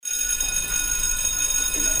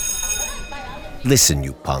Listen,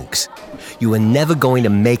 you punks. You are never going to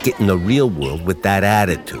make it in the real world with that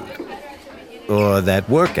attitude. Or that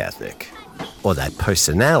work ethic. Or that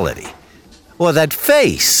personality. Or that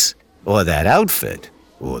face. Or that outfit.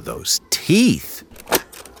 Or those teeth.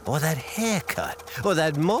 Or that haircut. Or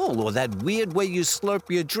that mole. Or that weird way you slurp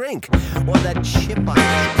your drink. Or that chip on your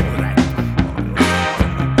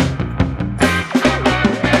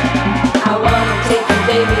I wanna take you,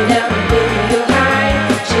 baby, down and baby, you high.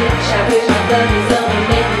 Chit chat with my buddies, only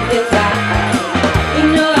make me feel right. You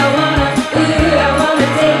know I wanna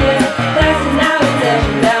take you. That's an hour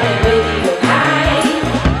session down and baby, you high.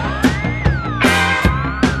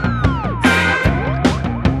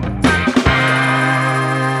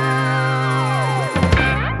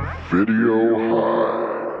 Video high.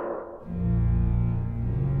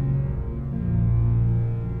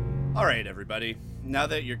 All right, everybody. Now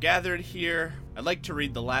that you're gathered here, I'd like to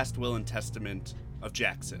read the last will and testament of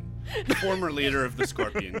Jackson, former leader of the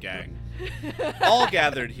Scorpion Gang. All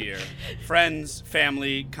gathered here, friends,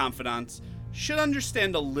 family, confidants, should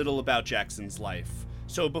understand a little about Jackson's life.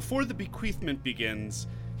 So before the bequeathment begins,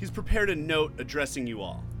 he's prepared a note addressing you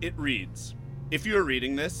all. It reads, "If you are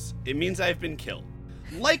reading this, it means I have been killed.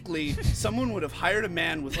 Likely, someone would have hired a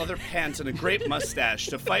man with leather pants and a great mustache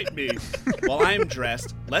to fight me while I am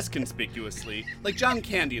dressed, less conspicuously, like John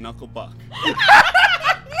Candy and Uncle Buck. We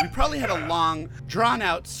probably had a long,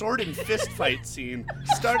 drawn-out sword and fist fight scene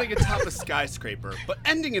starting atop a skyscraper, but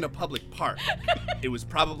ending in a public park. It was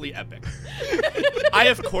probably epic. I,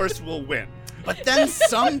 of course, will win. But then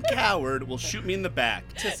some coward will shoot me in the back.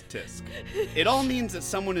 Tisk tisk. It all means that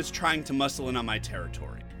someone is trying to muscle in on my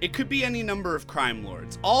territory. It could be any number of crime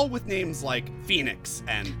lords, all with names like Phoenix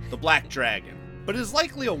and the Black Dragon. But it is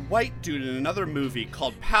likely a white dude in another movie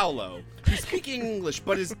called Paolo, who's speaking English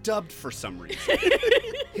but is dubbed for some reason.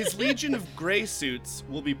 His legion of gray suits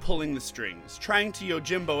will be pulling the strings, trying to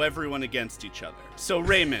Yojimbo everyone against each other. So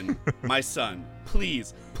Raymond, my son,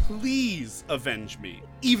 please avenge me,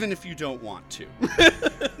 even if you don't want to.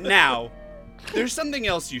 Now, there's something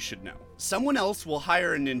else you should know. Someone else will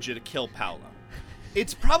hire a ninja to kill Paolo.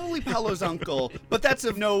 It's probably Paolo's uncle, but that's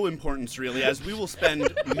of no importance really, as we will spend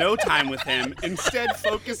no time with him, instead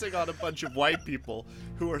focusing on a bunch of white people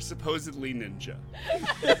who are supposedly ninja.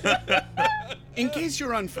 In case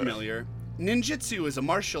you're unfamiliar, ninjitsu is a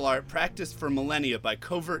martial art practiced for millennia by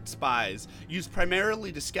covert spies, used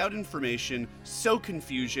primarily to scout information, sow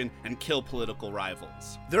confusion, and kill political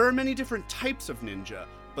rivals. There are many different types of ninja,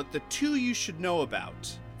 but the two you should know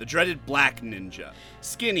about: the dreaded black ninja.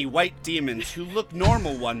 Skinny white demons who look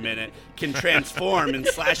normal one minute can transform and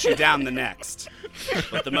slash you down the next.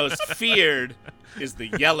 But the most feared is the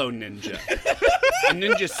yellow ninja. A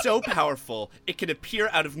ninja so powerful, it can appear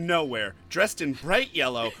out of nowhere, dressed in bright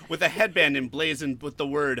yellow, with a headband emblazoned with the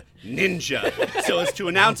word ninja, so as to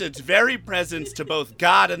announce its very presence to both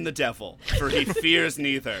God and the devil, for he fears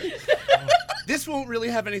neither. This won't really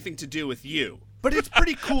have anything to do with you, but it's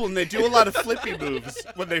pretty cool and they do a lot of flippy moves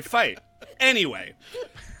when they fight. Anyway,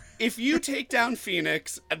 if you take down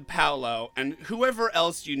Phoenix and Paolo and whoever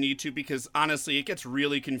else you need to, because honestly it gets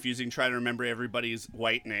really confusing trying to remember everybody's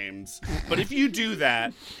white names, but if you do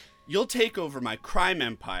that, you'll take over my crime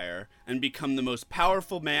empire and become the most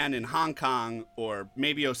powerful man in Hong Kong or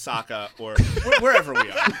maybe Osaka or wherever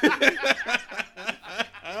we are.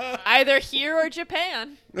 Either here or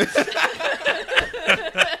Japan.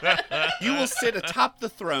 You will sit atop the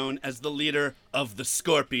throne as the leader of the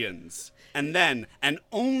Scorpions. And then, and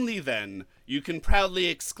only then, you can proudly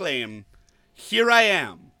exclaim, "Here I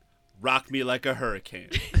am. Rock me like a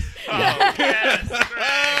hurricane." Oh, yes,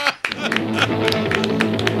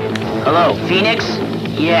 Hello, Phoenix?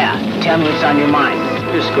 Yeah, tell me what's on your mind.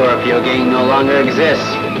 Your Scorpio gang no longer exists.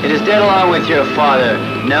 It is dead along with your father.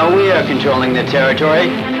 Now we are controlling the territory.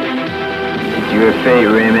 It's your fate,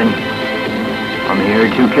 Raymond. I'm here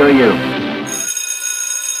to kill you.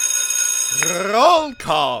 Roll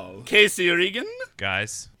call. Casey Regan.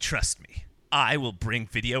 Guys, trust me. I will bring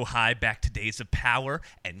Video High back to days of power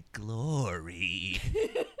and glory.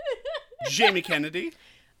 Jamie Kennedy.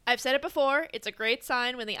 I've said it before, it's a great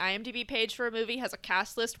sign when the IMDb page for a movie has a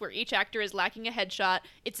cast list where each actor is lacking a headshot.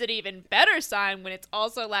 It's an even better sign when it's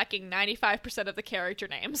also lacking 95% of the character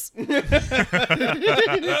names. Josh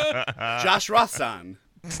Rossan.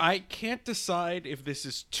 I can't decide if this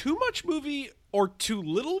is too much movie or too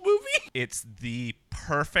little movie. It's the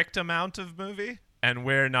perfect amount of movie. and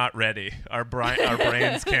we're not ready. Our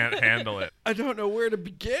brains can't handle it. I don't know where to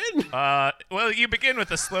begin. Well, you begin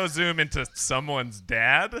with a slow zoom into someone's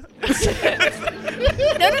dad.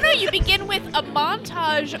 No. You begin with a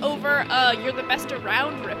montage over You're the Best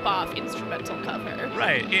Around ripoff instrumental cover.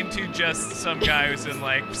 Right, into just some guy who's in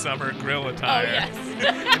like summer grill attire. Oh,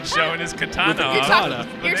 yes. And showing his katana off.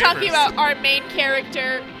 You're talking about our main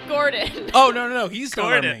character, Gordon. Oh, no. He's not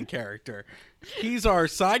our Gordon. main character. He's our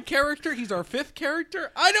side character. He's our fifth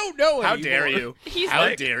character. I don't know How anymore. dare you? He's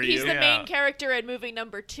you? the main character in movie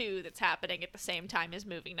number 2 that's happening at the same time as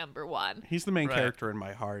movie number 1. He's the main character in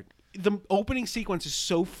my heart. The opening sequence is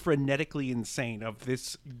so frenetically insane of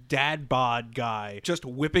this dad bod guy just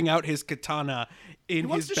whipping out his katana in He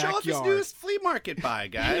wants his to show off backyard. his newest flea market buy,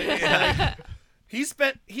 guy. He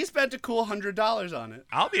spent a cool $100 on it.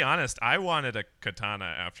 I'll be honest, I wanted a katana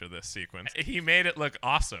after this sequence. He made it look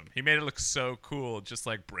awesome. He made it look so cool, just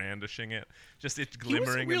like brandishing it, just it He wasn't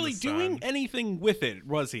glimmering really in the doing sun. anything with it,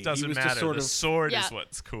 was he? Doesn't he was matter. Just sort The of sword Yeah. is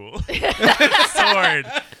what's cool. The sword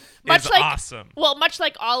is awesome. Well, much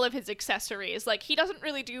like all of his accessories, like he doesn't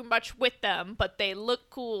really do much with them, but they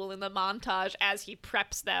look cool in the montage as he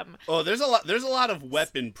preps them. Oh, there's a lot of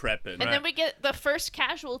weapon prepping. And then we get the first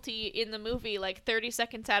casualty in the movie, like 30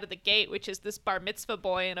 seconds out of the gate, which is this bar mitzvah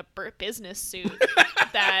boy in a business suit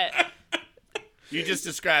that... You just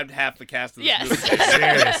described half the cast of this Yes. movie.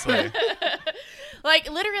 Seriously.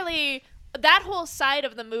 Like, literally... That whole side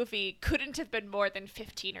of the movie couldn't have been more than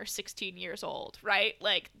 15 or 16 years old, right?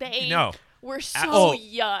 Like, they were so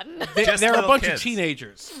young. They're a little bunch kids. of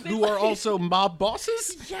teenagers who are also mob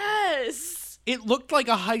bosses. Yes. It looked like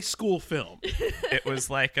a high school film. It was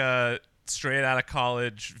like a straight out of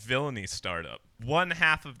college villainy startup. One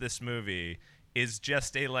half of this movie is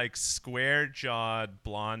just a like square-jawed,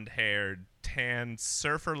 blonde-haired, tan,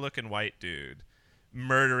 surfer-looking white dude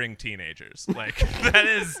murdering teenagers. Like, that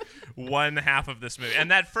is one half of this movie. And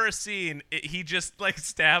that first scene, he just like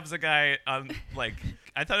stabs a guy on like,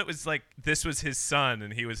 I thought it was like this was his son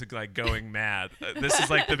and he was like going mad. This is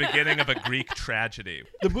like the beginning of a Greek tragedy.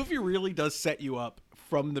 The movie really does set you up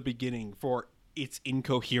from the beginning for its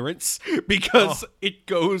incoherence because it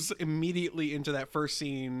goes immediately into that first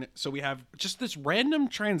scene. So we have just this random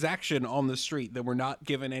transaction on the street that we're not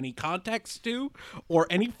given any context to or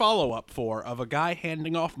any follow-up for, of a guy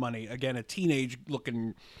handing off money, again, a teenage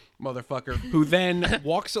looking motherfucker who then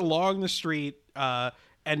walks along the street,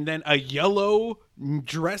 and then a yellow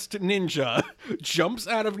dressed ninja jumps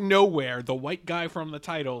out of nowhere, the white guy from the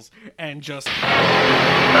titles, and just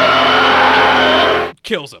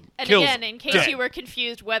kills him. And kills again, him. in case Dead. you were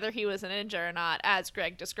confused whether he was a ninja or not, as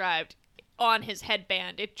Greg described, on his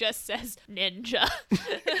headband it just says ninja.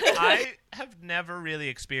 I have never really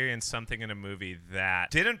experienced something in a movie that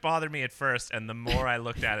didn't bother me at first, and the more I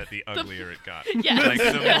looked at it, the uglier it got. Yes. Like,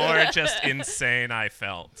 the more just insane I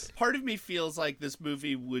felt. Part of me feels like this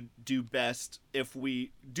movie would do best if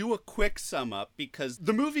we do a quick sum up, because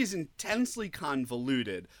the movie's intensely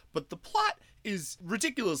convoluted, but the plot is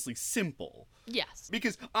ridiculously simple. Yes.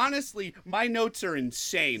 Because honestly, my notes are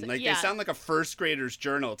insane. Like, Yeah. they sound like a first grader's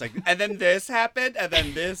journal. It's like, and then this happened, and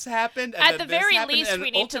then this happened, and At then the this very happened, least, and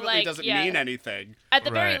we need to, ultimately like, doesn't yeah. mean anything. At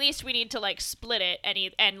the very Right. least, we need to like split it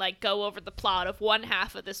and like go over the plot of one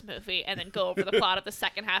half of this movie and then go over the plot of the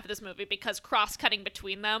second half of this movie, because cross-cutting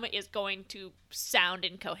between them is going to sound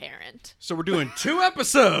incoherent. So we're doing 2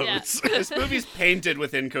 episodes. Yeah. This movie's painted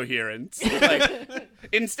with incoherence. Like,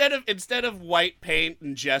 instead of white paint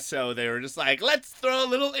and gesso, they were just like, let's throw a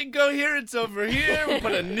little incoherence over here. We'll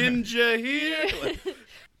put a ninja here.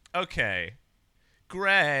 Okay,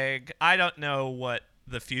 Greg, I don't know what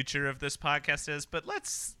the future of this podcast is, but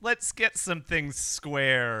let's get some things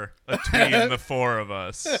square between the four of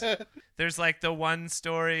us. There's like the one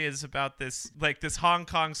story is about this Hong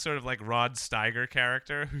Kong sort of like Rod Steiger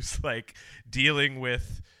character who's like dealing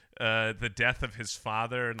with the death of his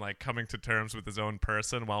father and like coming to terms with his own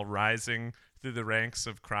person while rising through the ranks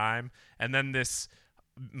of crime, and then this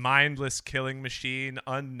mindless killing machine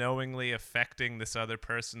unknowingly affecting this other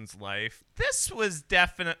person's life. This was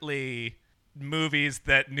definitely movies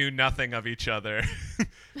that knew nothing of each other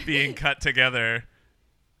being cut together.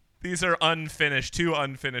 These are two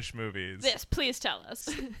unfinished movies. This, please tell us.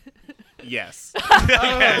 Yes.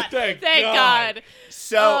 Thank God.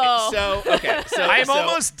 So I'm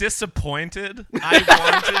almost disappointed. I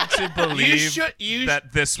wanted to believe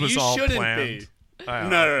that this was all planned. Be.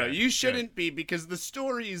 No. You shouldn't be, because the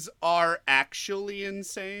stories are actually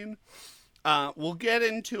insane. We'll get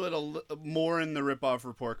into it more in the ripoff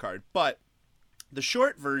report card, but the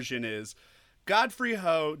short version is Godfrey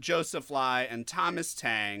Ho, Joseph Lai, and Thomas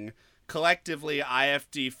Tang collectively,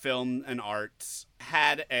 IFD Film and Arts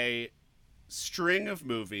had a string of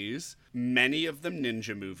movies, many of them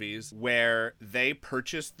ninja movies, where they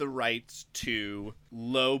purchased the rights to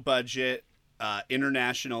low-budget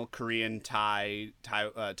international Korean, Taiwanese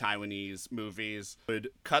movies, would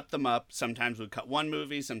cut them up. Sometimes would cut one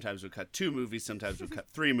movie, sometimes would cut two movies, sometimes would cut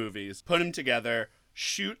three movies, put them together,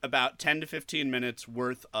 shoot about 10 to 15 minutes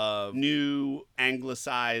worth of new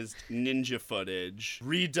anglicized ninja footage,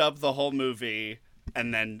 redub the whole movie,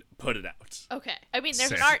 and then put it out. Okay. I mean, there's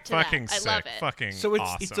Sick. an art to Fucking that. I sick. love it. Fucking So it's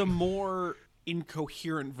awesome. it's a more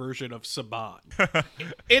incoherent version of Saban.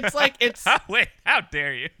 It's like, it's... Wait, how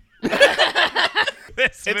dare you?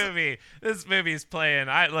 This movie's playing.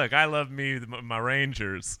 I love my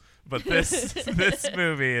Rangers, but this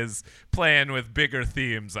movie is playing with bigger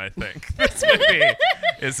themes. I think this movie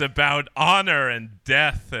is about honor and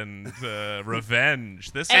death and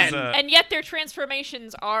revenge. And yet their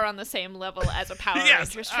transformations are on the same level as a Power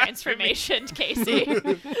Rangers transformation, Casey.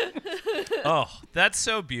 Oh, that's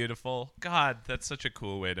so beautiful. God, that's such a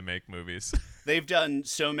cool way to make movies. They've done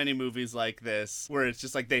so many movies like this where it's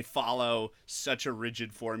just like they follow such a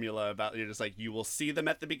rigid formula about, you're just like, you will see them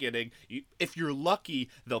at the beginning. If you're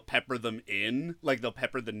lucky, they'll pepper them in, like they'll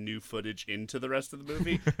pepper the new footage into the rest of the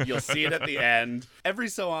movie. You'll see it at the end. Every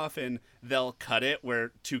so often, they'll cut it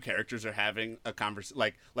where two characters are having a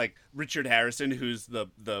conversation, like Richard Harrison, who's the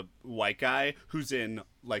white guy who's in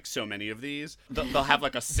like so many of these. They'll have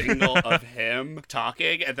like a single of him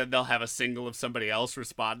talking, and then they'll have a single of somebody else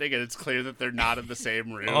responding, and it's clear that they're not in the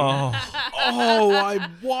same room. Oh, I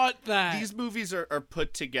want that. These movies are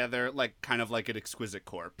put together like kind of like an exquisite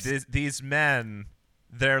corpse. These men,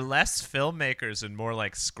 they're less filmmakers and more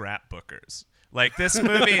like scrapbookers. Like, this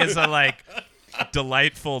movie is a like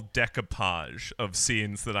delightful decoupage of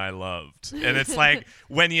scenes that I loved. And it's like,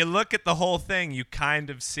 when you look at the whole thing, you kind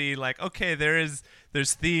of see like, okay, there's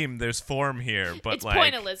theme, there's form here, but it's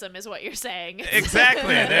like pointillism is what you're saying.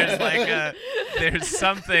 Exactly. There's like there's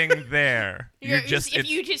something there. You just have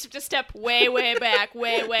to step way back,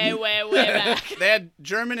 way back. They had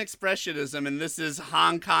German Expressionism, and this is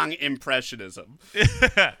Hong Kong Impressionism.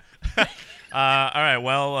 All right,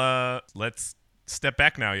 well, let's step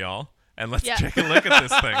back now, y'all, and let's take a look at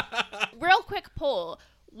this thing. Real quick poll.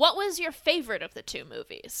 What was your favorite of the two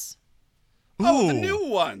movies? Oh, the new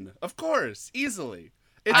one, of course, easily.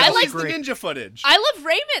 It's I always like the ninja footage. I love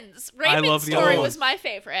Raymond's. Raymond's story was my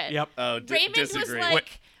favorite. Yep. Oh, Raymond disagree. was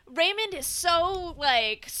like, Raymond is so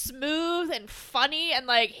like smooth and funny, and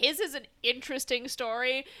like his is an interesting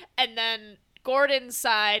story, and then Gordon's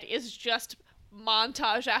side is just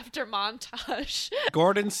montage after montage.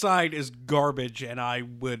 Gordon's side is garbage, and I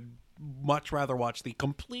would much rather watch the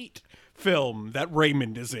complete film that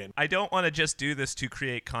Raymond is in. I don't want to just do this to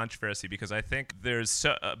create controversy, because I think there's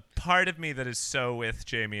a part of me that is so with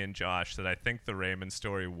Jamie and Josh that I think the Raymond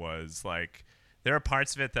story was like, there are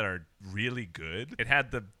parts of it that are really good. It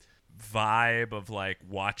had the vibe of like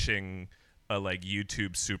watching a like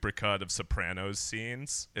YouTube supercut of Sopranos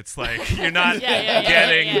scenes. It's like you're not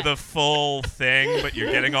getting the full thing, but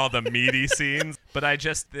you're getting all the meaty scenes. But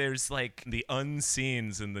there's like the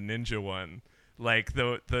unseens in the ninja one. Like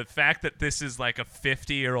the fact that this is like a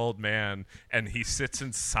 50-year-old man and he sits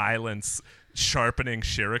in silence sharpening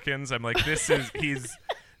shurikens. I'm like,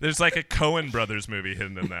 there's like a Coen Brothers movie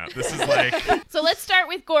hidden in that. This is like. So let's start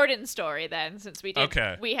with Gordon's story then, since we did.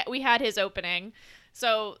 Okay. We had his opening.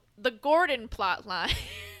 So the Gordon plot line.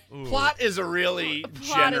 Plot is a really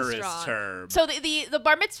generous term. So the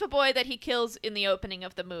bar mitzvah boy that he kills in the opening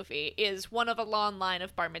of the movie is one of a long line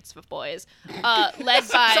of bar mitzvah boys, led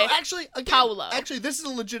by so actually, again, Paulo. Actually, this is a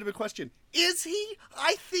legitimate question. Is he?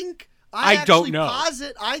 I don't know.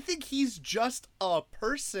 I think he's just a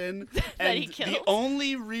person, and he kills? the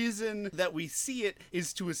only reason that we see it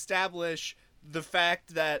is to establish the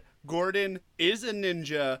fact that Gordon is a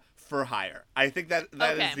ninja for hire. I think that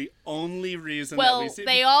is the only reason that we see it.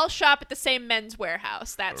 Well, they all shop at the same men's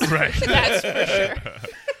warehouse. That's right. That's for sure.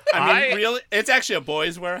 I mean, really, it's actually a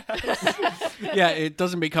boys' warehouse. Yeah, it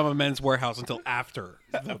doesn't become a men's warehouse until after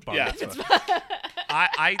the bar mitzvah.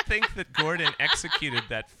 I think that Gordon executed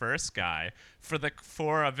that first guy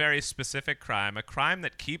for a very specific crime, a crime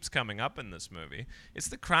that keeps coming up in this movie. It's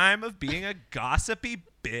the crime of being a gossipy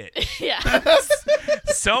bitch. Yeah.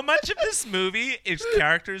 So much of this movie is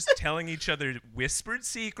characters telling each other whispered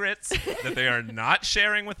secrets that they are not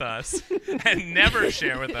sharing with us and never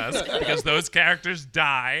share with us, because those characters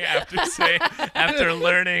die after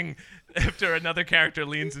learning after another character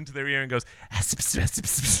leans into their ear and goes, Casey,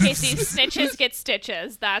 snitches get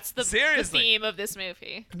stitches. That's the Seriously. theme of this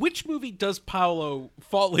movie. Which movie does Paolo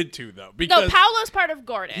fall into, though? No, Because Paolo's part of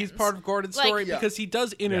Gordon's. he's part of Gordon's Like- story Yeah. because he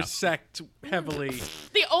does intersect heavily.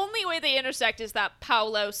 The only way they intersect is that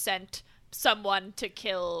Paolo sent someone to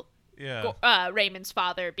kill Raymond's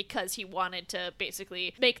father because he wanted to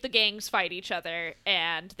basically make the gangs fight each other,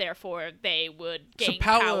 and therefore they would gain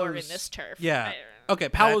power in this turf. Yeah. Okay,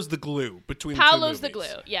 Paolo's the glue between Paolo's the the two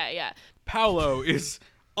movies. glue. Yeah. Paolo is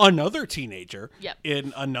another teenager Yep.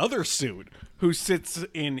 in another suit who sits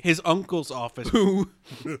in his uncle's office, who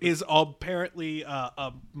is apparently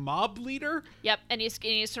a mob leader. Yep, and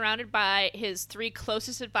he's surrounded by his 3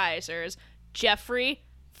 closest advisors, Jeffrey,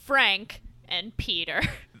 Frank, and Peter.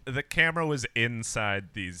 The camera was inside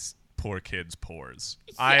these poor kids' pores.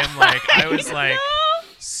 I was like,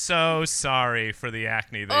 so sorry for the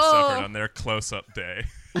acne they suffered on their close-up day.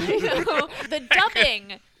 I know.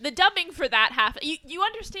 The dubbing for that half, you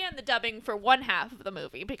understand the dubbing for one half of the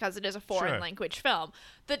movie because it is a foreign language film.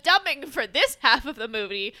 The dubbing for this half of the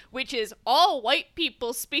movie, which is all white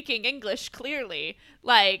people speaking English clearly,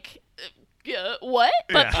 like, what?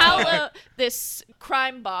 But Paolo, this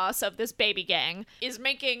crime boss of this baby gang, is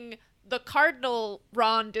making the cardinal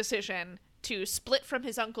wrong decision to split from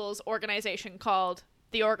his uncle's organization called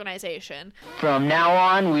The Organization. From now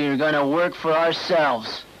on, we're gonna work for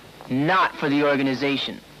ourselves, not for the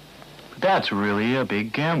organization. That's really a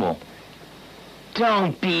big gamble.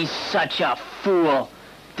 Don't be such a fool.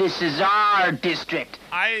 This is our district.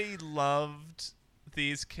 I loved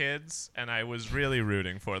these kids, and I was really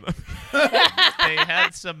rooting for them. They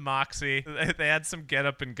had some moxie. They had some get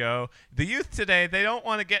up and go. The youth today, they don't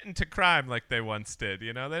want to get into crime like they once did.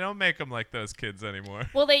 You know, they don't make them like those kids anymore.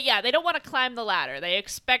 Well, they don't want to climb the ladder. They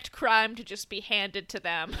expect crime to just be handed to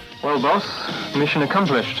them. Well, boss, mission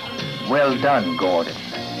accomplished. Well done, Gordon.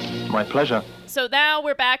 My pleasure. So now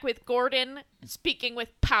we're back with Gordon speaking with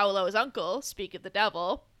Paolo's uncle, speak of the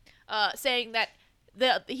devil, saying that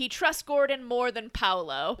he trusts Gordon more than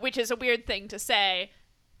Paolo, which is a weird thing to say,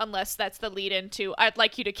 unless that's the lead into, I'd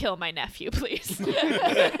like you to kill my nephew, please.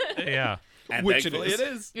 Yeah. And Which thankfully it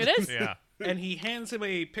is. it is. It is? Yeah. And he hands him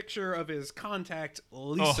a picture of his contact,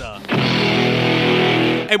 Lisa.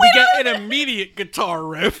 And we get an immediate guitar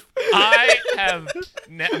riff. I have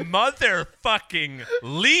motherfucking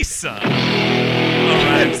Lisa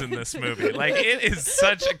arrives in this movie. Like, it is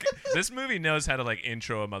such a... This movie knows how to, like,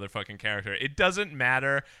 intro a motherfucking character. It doesn't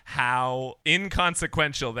matter how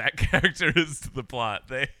inconsequential that character is to the plot.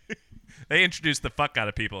 They introduce the fuck out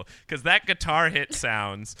of people because that guitar hit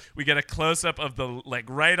sounds. We get a close up of the, like,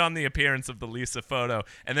 right on the appearance of the Lisa photo,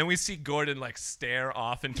 and then we see Gordon, like, stare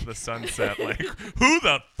off into the sunset, like, who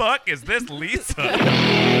the fuck is this Lisa?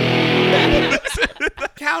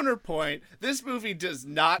 Counterpoint, this movie does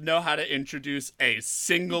not know how to introduce a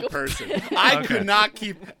single person. I could not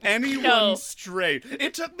keep anyone straight.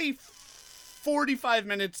 It took me 45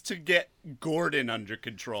 minutes to get Gordon under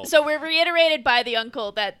control. So we're reiterated by the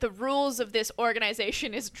uncle that the rules of this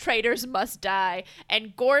organization is traitors must die,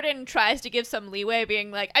 and Gordon tries to give some leeway,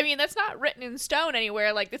 being like, I mean, that's not written in stone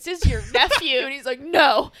anywhere, like, this is your nephew, and he's like,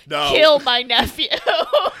 no, kill my nephew.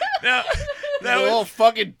 No, that little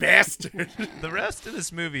fucking bastard. The rest of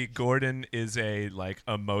this movie, Gordon is a, like,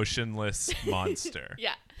 emotionless monster.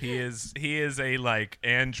 Yeah. He is a, like,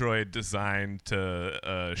 android designed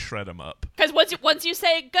to shred him up. Because once you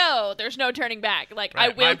say go, there's no turning back. Like,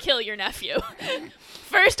 Right, I will kill your nephew.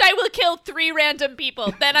 First, I will kill 3 random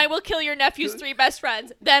people. Then I will kill your nephew's 3 best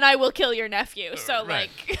friends. Then I will kill your nephew. So, Right.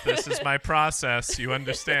 like... This is my process, you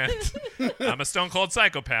understand. I'm a stone cold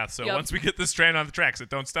psychopath, so Yep. once we get this train on the tracks, it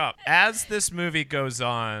don't stop. As this movie goes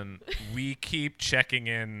on, we keep checking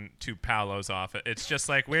in to Paolo's office. It's just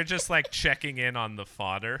like, we're just like checking in on the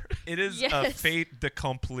fodder. It is a Yes. fait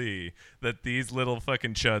accompli that these little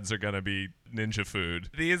fucking chuds are gonna be ninja food.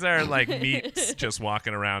 These are like meats just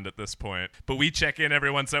walking around at this point. But we check in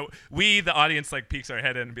everyone, so we, the audience, like peeks our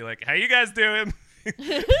head in and be like, how you guys doing?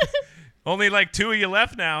 Only like 2 of you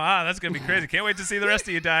left now. That's gonna be crazy. Can't wait to see the rest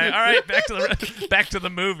of you die. All right, back to the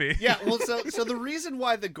movie. Yeah, well, so the reason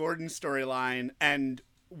why the Gordon storyline and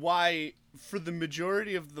why for the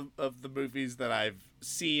majority of the movies that I've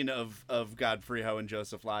seen of Godfrey Ho and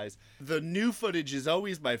Joseph Lies, the new footage is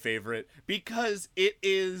always my favorite because it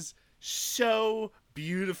is so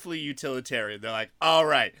beautifully utilitarian. They're like, all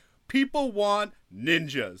right, people want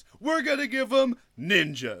ninjas. We're gonna give them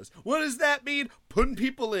ninjas. What does that mean? Putting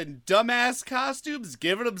people in dumbass costumes,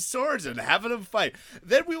 giving them swords, and having them fight.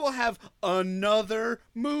 Then we will have another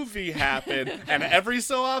movie happen, and every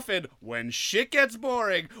so often, when shit gets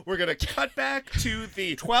boring, we're gonna cut back to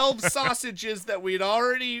the 12 sausages that we'd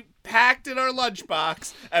already packed in our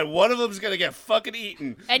lunchbox, and one of them's gonna get fucking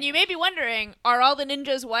eaten. And you may be wondering, are all the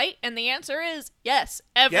ninjas white? And the answer is yes.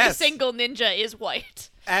 Every single ninja is white.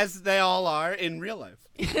 As they all are in real life.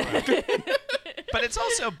 But it's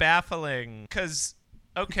also baffling because,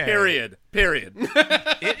 okay. Period.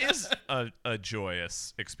 It is a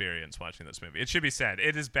joyous experience watching this movie. It should be said.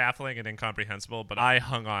 It is baffling and incomprehensible, but I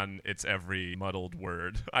hung on its every muddled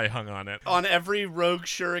word. I hung on it. On every rogue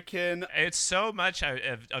shuriken. It's so much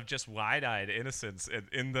of just wide-eyed innocence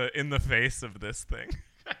in the face of this thing.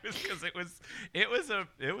 Because it was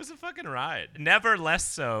a fucking ride. Never less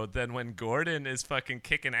so than when Gordon is fucking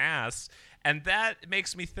kicking ass. And that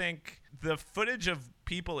makes me think the footage of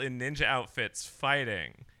people in ninja outfits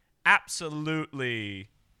fighting, absolutely.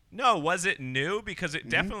 No, was it new? Because it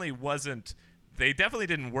definitely wasn't. They definitely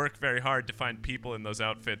didn't work very hard to find people in those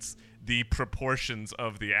outfits the proportions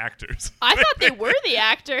of the actors. I thought they were the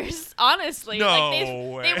actors, honestly. No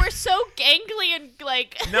like, they were so gangly and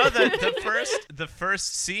like. No, the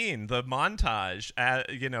first scene, the montage.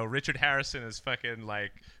 Richard Harrison is fucking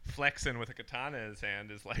like flexing with a katana in his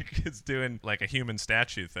hand, is doing like a human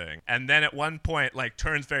statue thing, and then at one point like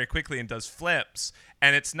turns very quickly and does flips,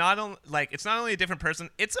 and it's not only a different person,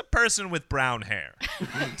 it's a person with brown hair.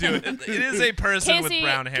 It is a person with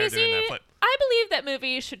brown hair doing that flip. I believe that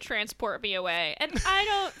movies should transport me away, and I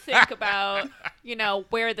don't think about,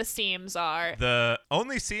 where the seams are. The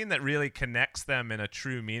only scene that really connects them in a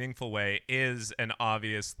true, meaningful way is an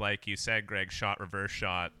obvious, like you said, Greg, reverse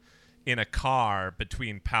shot in a car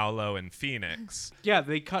between Paolo and Phoenix. Yeah,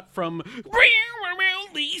 they cut from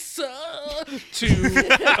Lisa to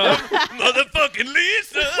motherfucking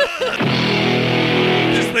Lisa.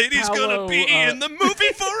 This lady's gonna be in the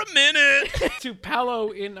movie for a minute. To Paolo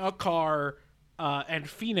in a car and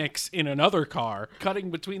Phoenix in another car, cutting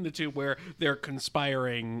between the two where they're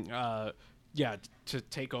conspiring to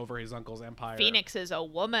take over his uncle's empire. Phoenix is a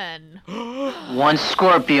woman. Once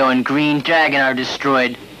Scorpio and Green Dragon are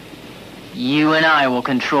destroyed, you and I will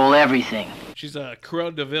control everything. She's a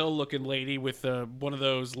Cruella de Vil looking lady with one of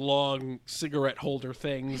those long cigarette holder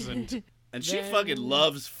things, and she fucking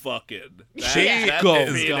loves fucking.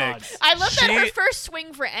 God. I love that her first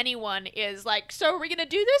swing for anyone is like, so are we gonna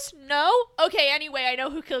do this? No? Okay, anyway, I know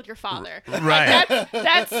who killed your father. Right. Like,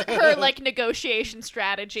 that's her like negotiation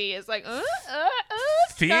strategy is like,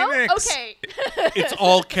 Phoenix. No? Okay. It's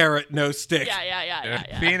all carrot, no stick.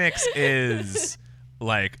 Yeah. Phoenix is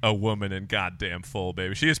like a woman in goddamn full,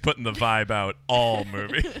 baby. She is putting the vibe out all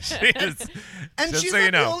movie. She is, and she's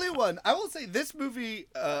not the only one. I will say this movie,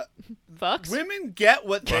 Fucks. Women get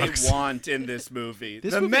what they want in this movie.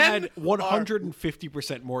 This movie had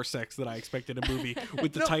 150% more sex than I expected a movie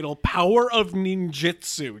with the title Power of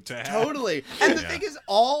Ninjitsu to have. Totally. And the thing is,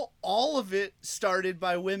 all of it started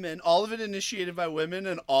by women. All of it initiated by women,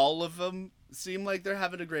 and all of them seem like they're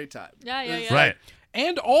having a great time. Yeah. Right.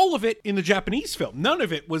 And all of it in the Japanese film. None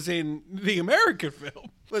of it was in the American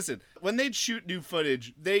film. Listen, when they'd shoot new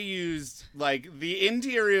footage, they used, like, the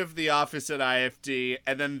interior of the office at IFD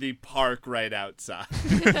and then the park right outside.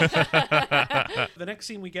 The next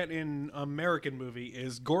scene we get in American movie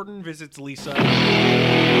is Gordon visits Lisa,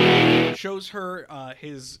 shows her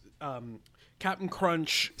his Captain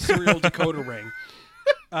Crunch cereal decoder ring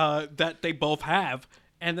that they both have,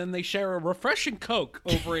 and then they share a refreshing Coke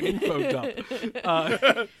over an info dump.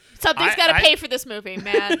 Something's got to pay for this movie,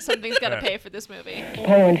 man. Something's got to pay for this movie.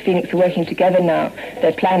 Apollo and Phoenix are working together now.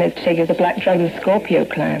 Their plan is to take over the Black Dragon Scorpio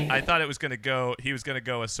clan. I thought he was going to go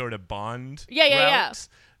a sort of Bond route.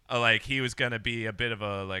 Like he was going to be a bit of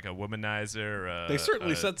a womanizer. They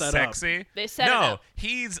certainly set that sexy. up. They set it up.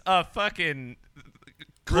 He's a fucking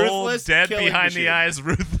cold, ruthless dead behind machine. the eyes,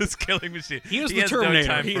 ruthless killing machine. He is the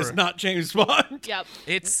Terminator. He is not James Bond. Yep.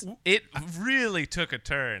 It really took a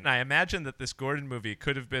turn. I imagine that this Gordon movie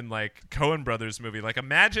could have been like Coen Brothers movie. Like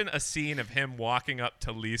imagine a scene of him walking up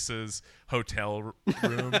to Lisa's hotel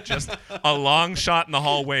room, just a long shot in the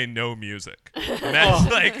hallway, no music.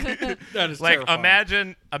 Imagine, that is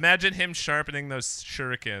terrifying. Imagine him sharpening those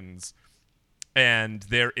shurikens. And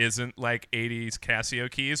there isn't like 80s Casio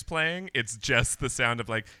keys playing. It's just the sound of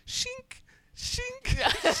like shink, shink,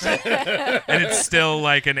 shink. And it's still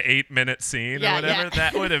like an 8-minute scene or whatever.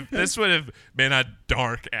 Yeah. This would have been a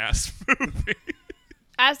dark ass movie.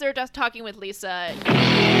 as they're just talking with Lisa,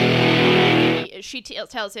 she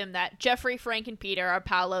tells him that Jeffrey, Frank, and Peter are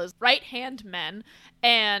Paolo's right-hand men,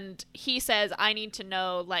 and he says, I need to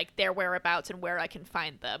know, like, their whereabouts and where I can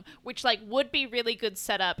find them, which, like, would be really good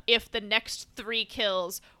setup if the next 3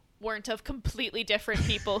 kills weren't of completely different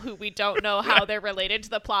people who we don't know how they're related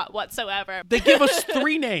to the plot whatsoever. They give us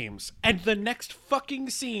 3 names, and the next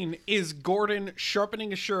fucking scene is Gordon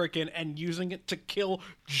sharpening a shuriken and using it to kill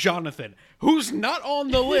Jonathan, who's not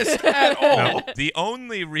on the list at all. No, the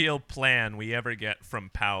only real plan we ever get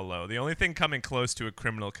from Paolo, the only thing coming close to a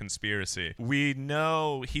criminal conspiracy, we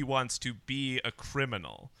know he wants to be a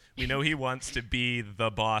criminal. We know he wants to be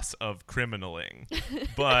the boss of criminaling,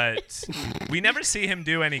 but we never see him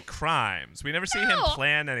do any crimes. We never see him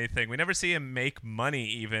plan anything. We never see him make money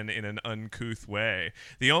even in an uncouth way.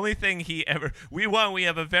 The only thing he ever... We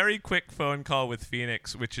have a very quick phone call with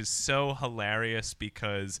Phoenix, which is so hilarious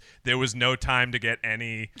because there was no time to get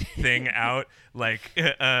anything out. Like,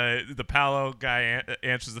 the Paolo guy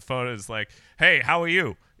answers the phone and is like, hey, how are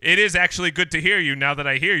you? It is actually good to hear you now that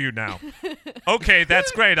I hear you now. Okay,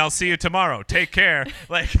 that's great. I'll see you tomorrow. Take care.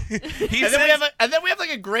 Like, and then we have like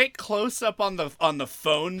a great close up on the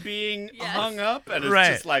phone being hung up, and it's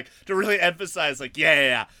just like to really emphasize, like,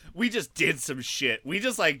 yeah, we just did some shit. We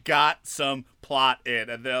just like got some plot in,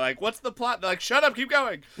 and they're like, "What's the plot?" They're like, "Shut up, keep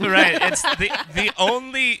going." Right. It's the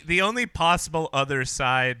only possible other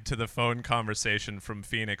side to the phone conversation from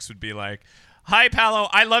Phoenix would be like, hi, Paolo,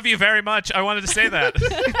 I love you very much. I wanted to say that.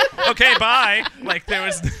 Okay, bye. Like, there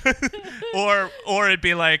was... or it'd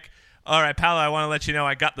be like, all right, Paolo, I want to let you know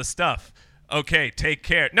I got the stuff. Okay, take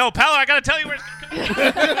care. No, Paolo, I got to tell you where...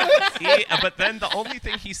 But then the only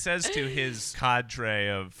thing he says to his cadre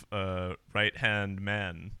of right-hand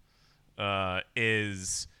men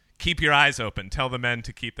is... keep your eyes open. Tell the men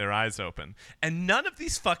to keep their eyes open. And none of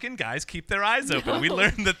these fucking guys keep their eyes open. We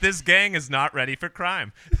learned that this gang is not ready for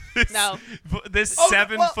crime. This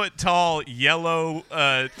 7-foot-tall,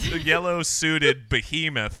 yellow-suited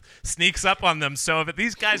behemoth sneaks up on them, so that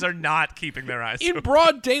these guys are not keeping their eyes open. In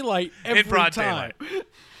broad daylight every time.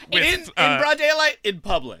 In broad daylight, in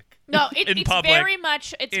public. No, it's public, very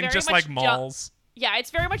much... It's in very just much like malls. Yeah,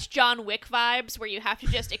 it's very much John Wick vibes, where you have to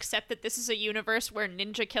just accept that this is a universe where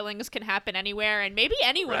ninja killings can happen anywhere, and maybe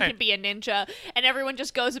anyone can be a ninja, and everyone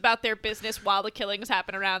just goes about their business while the killings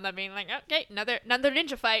happen around them, being like, okay, another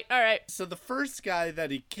ninja fight, all right. So the first guy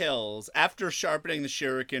that he kills, after sharpening the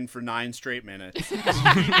shuriken for 9 straight minutes,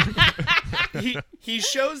 he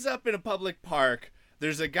shows up in a public park.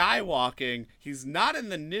 There's a guy walking. He's not in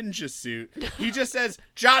the ninja suit. He just says,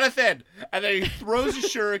 Jonathan! And then he throws a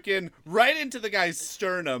shuriken right into the guy's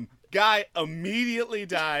sternum. Guy immediately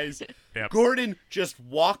dies. Yep. Gordon just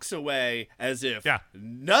walks away as if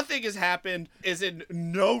nothing has happened, is in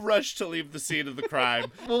no rush to leave the scene of the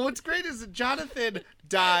crime. Well, what's great is that Jonathan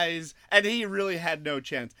dies, and he really had no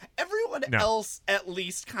chance. Everyone else at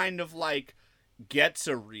least kind of like gets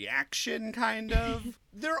a reaction, kind of.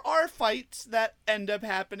 There are fights that end up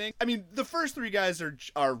happening. I mean, the first 3 guys are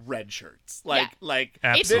red shirts.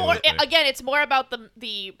 It's more, again, it's more about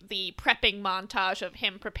the prepping montage of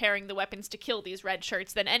him preparing the weapons to kill these red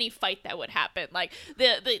shirts than any fight that would happen. Like,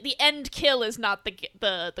 the end kill is not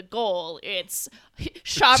the goal. It's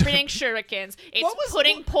sharpening shurikens. It's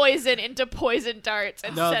putting poison into poison darts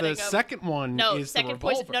and setting them. The second one is the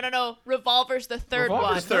revolver. Poison. No. Revolver's the third one.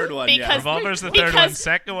 Revolver's the third one, Revolver's the third one.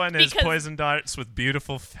 Second one is poison darts with beautiful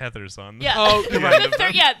feathers on them. Yeah. Oh, you're right.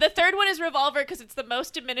 The third one is Revolver because it's the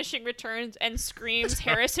most diminishing returns and screams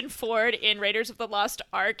Harrison Ford in Raiders of the Lost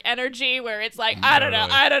Ark energy, where it's like, I don't know,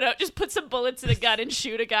 just put some bullets in a gun and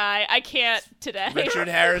shoot a guy. I can't today. Richard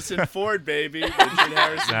Harrison Ford, baby. Richard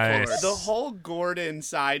Harrison Nice. Ford. The whole Gordon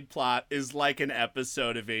side plot is like an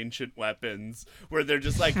episode of Ancient Weapons, where they're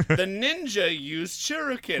just like, the ninja used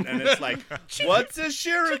shuriken, and it's like, what's a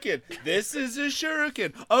shuriken? This is a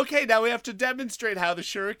shuriken. Okay, now we have to demonstrate how the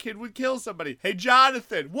shuriken would kill somebody. Hey,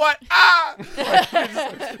 Jonathan, what? Ah!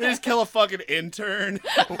 They just kill a fucking intern.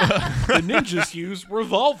 The ninjas use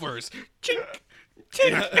revolvers. Chink,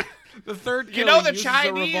 chink. The third kill the uses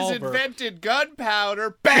Chinese a revolver. invented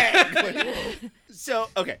gunpowder. Bang! So,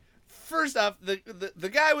 okay. First off, the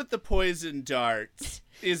guy with the poison darts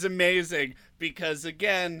is amazing because,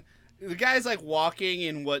 again, the guy's like walking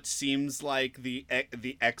in what seems like the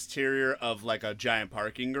exterior of like a giant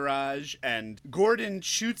parking garage, and Gordon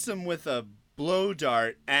shoots him with a blow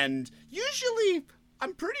dart, and usually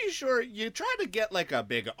I'm pretty sure you try to get like a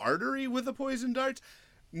big artery with a poison dart.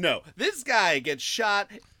 No, this guy gets shot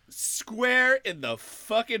square in the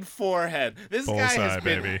fucking forehead. This guy Bullseye, has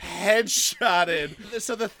been baby. headshotted.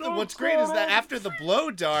 So what's great is that after the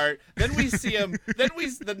blow dart, then we see him.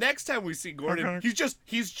 The next time we see Gordon,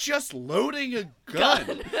 he's just loading a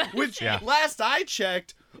gun. Which last I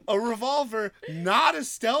checked, a revolver, not a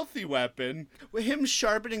stealthy weapon. With him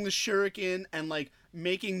sharpening the shuriken and like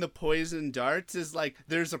making the poison darts is like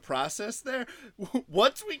there's a process there.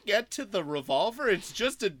 Once we get to the revolver, it's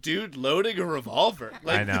just a dude loading a revolver.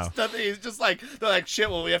 Like, I know. It's nothing. He's just like, they're like, shit,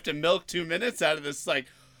 well, we have to milk 2 minutes out of this. Like,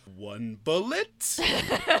 one bullet.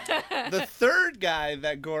 The third guy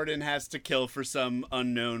that Gordon has to kill for some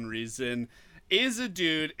unknown reason is a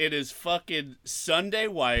dude in his fucking Sunday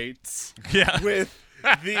whites with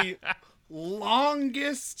the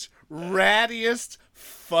longest, rattiest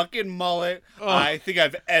fucking mullet I think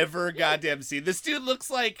I've ever goddamn seen. This dude looks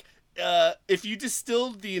like if you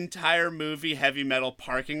distilled the entire movie Heavy Metal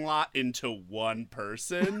Parking Lot into one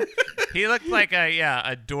person. He looked like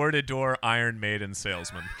a door-to-door Iron Maiden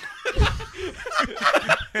salesman.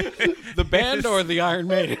 The band or the Iron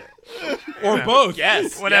Maiden? Or both.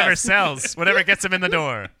 Yes. Whatever sells. Whatever gets him in the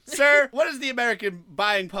door. Sir, what does the American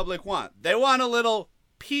buying public want? They want a little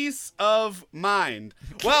peace of mind.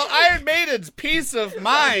 Well, Iron Maiden's Peace of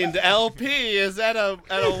Mind LP is at a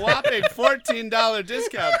whopping $14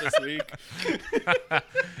 discount this week.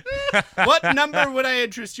 What number would I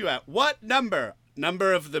interest you at? What number?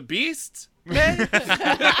 Number of the Beast? Did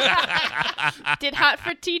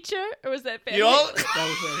Hotford teacher, or was that family? That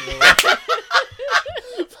was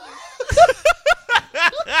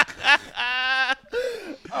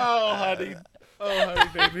Oh, honey. Oh, honey,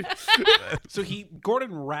 baby. So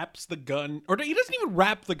Gordon wraps the gun, or he doesn't even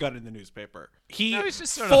wrap the gun in the newspaper. He No, he's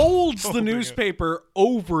just sort of folds the holding it. newspaper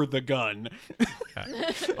over the gun.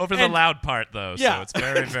 Over the loud part, though, so it's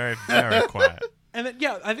very, very, very quiet. And then,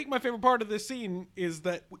 I think my favorite part of this scene is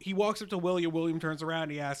that he walks up to William. William turns around.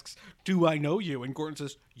 He asks, "Do I know you?" And Gordon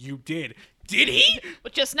says, "You did." Did he?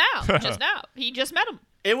 But just now. He just met him.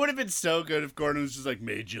 It would have been so good if Gordon was just like,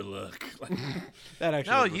 made you look. That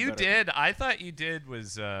actually. No, would be you better. did. I thought you did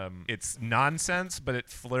was it's nonsense, but it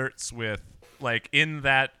flirts with, like, in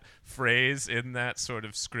that phrase, in that sort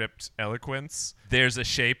of script eloquence, there's a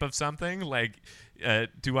shape of something. Like,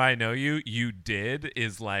 do I know you? You did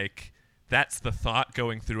is like, that's the thought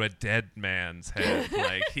going through a dead man's head.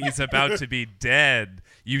 Like, he's about to be dead.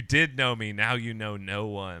 You did know me. Now you know no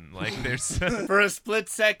one. Like, there's... For a split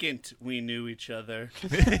second, we knew each other.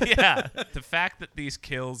 Yeah. The fact that these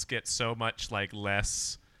kills get so much, like,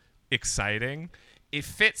 less exciting, it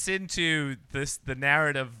fits into the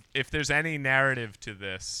narrative. If there's any narrative to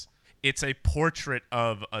this, it's a portrait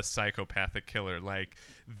of a psychopathic killer. Like,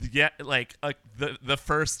 the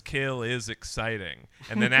first kill is exciting,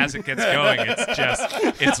 and then as it gets going,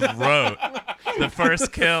 it's rote. The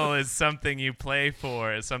first kill is something you play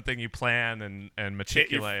for, is something you plan and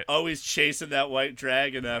meticulate. You're always chasing that white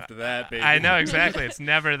dragon after that, baby. I know, exactly. It's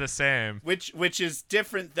never the same. Which is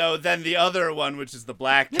different, though, than the other one, which is the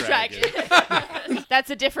black dragon. That's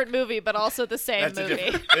a different movie, but also the same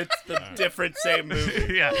movie. It's the different same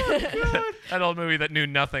movie. Yeah. That old movie that knew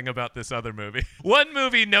nothing about this other movie. One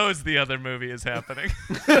movie knows the other movie is happening.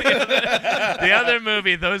 The other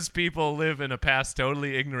movie, those people live in a past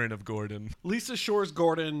totally ignorant of Gordon. Lisa shows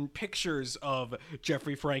Gordon pictures of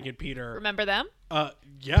Jeffrey, Frank, and Peter. Remember them?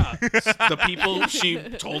 Yeah. The people she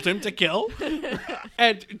told him to kill.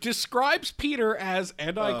 And describes Peter as,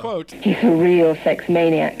 and I quote, He's a real sex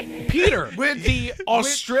maniac. Peter, the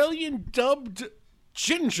Australian dubbed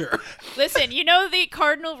ginger. Listen, you know the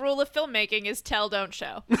cardinal rule of filmmaking is tell, don't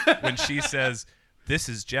show. When she says, "This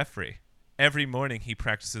is Jeffrey. Every morning he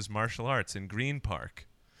practices martial arts in Green Park."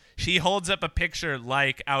 She holds up a picture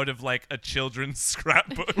out of a children's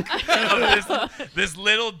scrapbook of this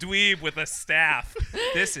little dweeb with a staff.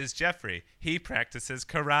 This is Jeffrey. He practices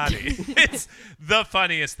karate. It's the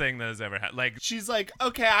funniest thing that has ever happened. Like, she's like,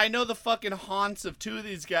 okay, I know the fucking haunts of two of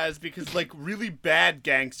these guys because, really bad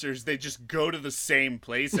gangsters, they just go to the same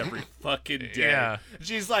place every fucking day. Yeah.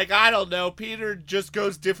 She's like, I don't know. Peter just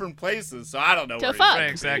goes different places, so I don't know where fuck. he's right,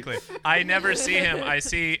 exactly. I never see him. I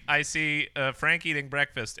see Frank eating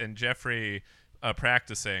breakfast and Jeffrey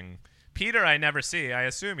practicing. Peter, I never see. I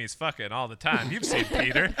assume he's fucking all the time. You've seen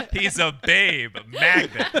Peter. He's a babe,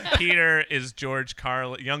 magnet. Peter is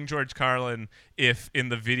young George Carlin, if in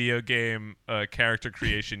the video game character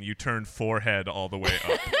creation you turn forehead all the way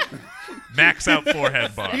up. Max out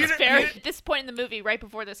forehead bar. At this point in the movie, right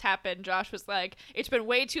before this happened, Josh was like, it's been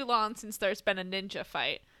way too long since there's been a ninja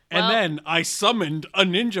fight. And then I summoned a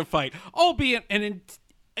ninja fight, albeit an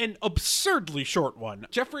an absurdly short one.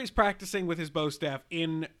 Jeffrey is practicing with his bow staff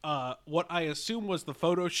in what I assume was the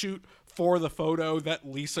photo shoot for the photo that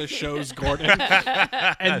Lisa shows Gordon.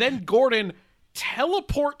 And then Gordon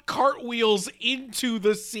teleport cartwheels into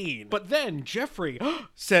the scene. But then Jeffrey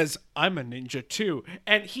says, I'm a ninja too.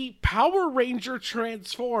 And he Power Ranger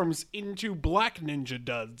transforms into Black Ninja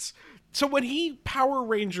duds. So when he Power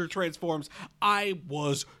Ranger transforms, I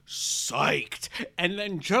was psyched. And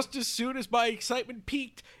then just as soon as my excitement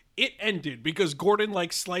peaked, it ended because Gordon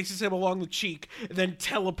like slices him along the cheek and then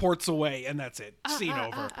teleports away, and that's it. Scene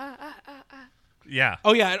over. Yeah.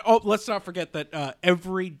 Oh yeah, and let's not forget that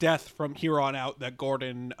every death from here on out that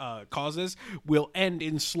Gordon causes will end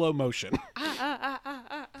in slow motion.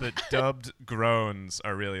 The dubbed groans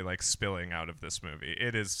are really like spilling out of this movie.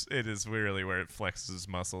 It is really where it flexes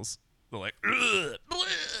muscles. They're like, ugh,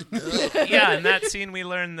 bleh, yeah, in that scene we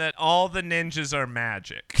learn that all the ninjas are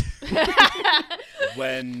magic.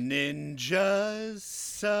 When ninjas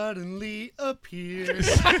suddenly appear.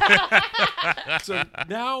 So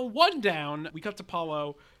now one down, we cut to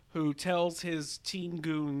Paulo, who tells his teen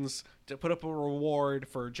goons to put up a reward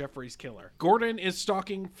for Jeffrey's killer. Gordon is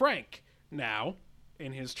stalking Frank now,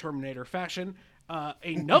 in his Terminator fashion.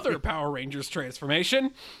 Another Power Rangers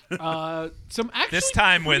transformation. Some actually This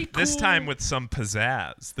time with cool... some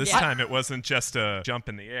pizzazz. This time it wasn't just a jump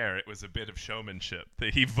in the air. It was a bit of showmanship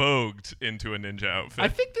that he vogued into a ninja outfit. I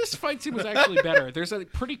think this fight scene was actually better. There's a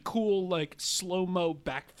pretty cool like slow-mo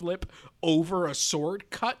backflip over a sword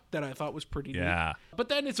cut that I thought was pretty neat. But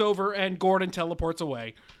then it's over and Gordon teleports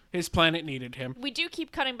away. His planet needed him. We do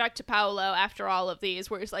keep cutting back to Paolo after all of these,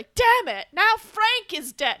 where he's like, damn it, now Frank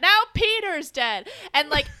is dead. Now Peter's dead. And,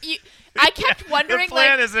 like, I kept wondering, the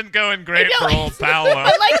plan like... isn't going great for old Paolo.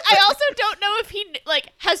 But, like, I also don't know if he,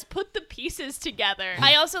 like, has put the pieces together.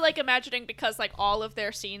 I also like imagining, because, like, all of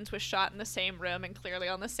their scenes was shot in the same room and clearly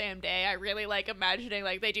on the same day, I really like imagining,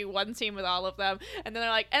 like, they do one scene with all of them, and then they're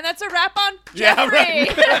like, and that's a wrap on Jeffrey!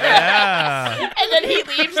 Right. Yeah. And then he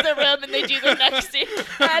leaves the room and they do the next scene.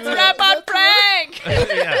 That's a wrap on Frank!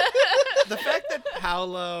 The fact that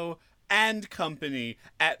Paolo and company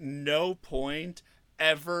at no point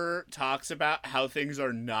ever talks about how things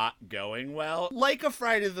are not going well. Like a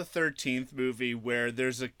Friday the 13th movie where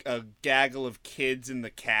there's a gaggle of kids in the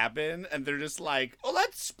cabin and they're just like, oh,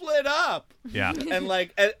 let's split up. Yeah. And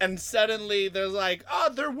like, and suddenly there's like, oh,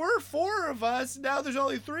 there were 4 of us. Now there's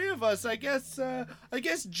only 3 of us. I guess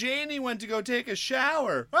Janie went to go take a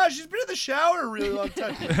shower. Oh, she's been in the shower a really long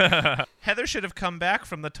time. Heather should have come back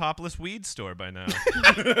from the topless weed store by now.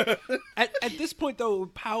 At this point, though,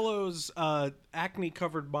 Paolo's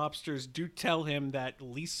acne-covered mobsters do tell him that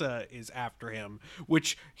Lisa is after him,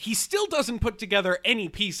 which he still doesn't put together any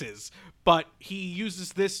pieces, but he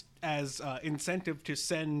uses this as incentive to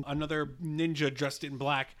send another ninja dressed in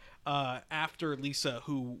black after Lisa,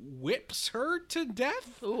 who whips her to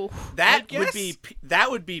death. Ooh. That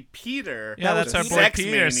would be Peter. Yeah, that's our boy Sex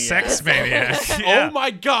Peter, maniac. sex maniac. Yeah. Oh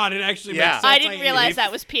my god, it actually makes sense. I didn't realize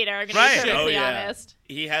that was Peter. I'm going to be perfectly honest.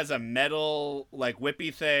 He has a metal, like,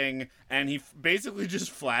 whippy thing, and he basically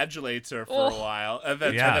just flagellates her for a while. And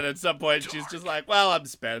then at some point, she's just like, well, I'm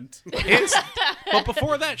spent. But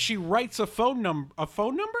before that, she writes a phone number? I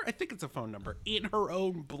think it's a phone number, in her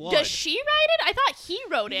own blood. Does she write it? I thought he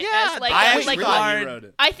wrote it. Yeah, as, like, I as, like, thought he wrote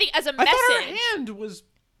it. I think as a message. I thought her hand was...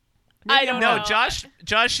 I don't know. No,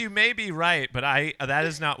 Josh, you may be right, but that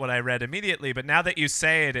is not what I read immediately. But now that you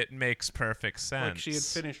say it, it makes perfect sense. Like she had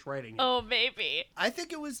finished writing it. Oh, maybe. I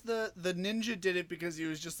think it was the ninja did it because he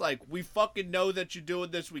was just like, we fucking know that you're doing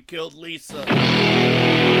this. We killed Lisa.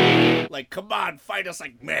 Like, come on, fight us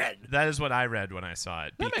like men. That is what I read when I saw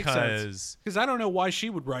it. That makes sense. Because I don't know why she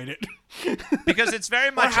would write it. Because it's very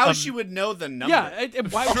much or how she would know the number. Yeah,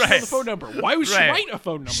 and why would she know the phone number? Why would she write a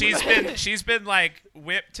phone number? She's been like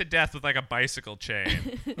whipped to death with like a bicycle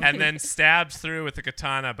chain, and then stabs through with a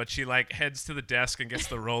katana. But she like heads to the desk and gets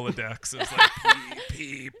the Rolodex. It's like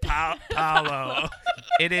Paolo.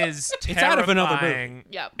 It is terrifying. It's out of another movie.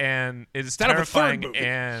 Yep. And it is It's out of a third terrifying movie.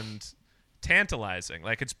 and tantalizing.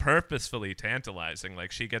 Like, it's purposefully tantalizing.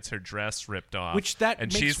 Like, she gets her dress ripped off, Which that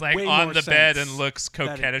and makes she's like way on more the bed sense and looks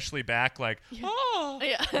coquettishly back like, oh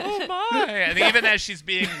Yeah. my. And even as she's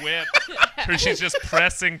being whipped, she's just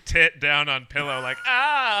pressing tit down on pillow like,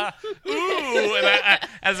 ah, ooh. And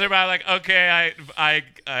as they're about like, okay,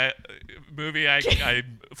 I movie.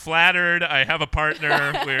 I'm flattered. I have a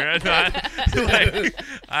partner. We're not like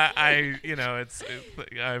it's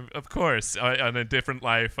of course on a different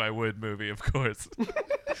life I would movie, of course.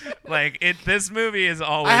 This movie is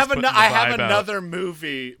always. I have another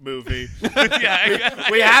movie. Yeah,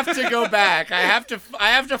 we have to go back. I have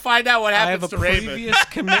to find out what I happens have to a Raven. previous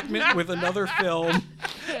commitment with another film.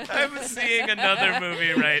 I'm seeing another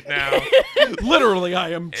movie right now. Literally, I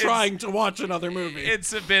am trying to watch another movie.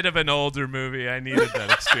 It's a bit of an older movie. I needed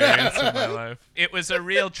that experience in my life. It was a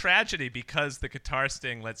real tragedy because the guitar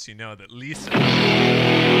sting lets you know that Lisa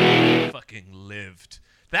fucking lived.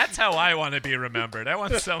 That's how I want to be remembered. I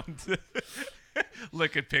want someone to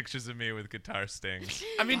look at pictures of me with guitar stings.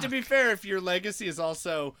 I mean, to be fair, if your legacy is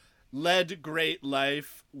also led great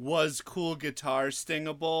life, was cool guitar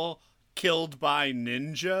stingable, killed by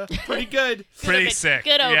ninja, pretty good. Pretty sick.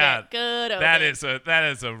 Good obit. Yeah, Good obit. that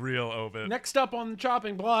is a real obit. Next up on the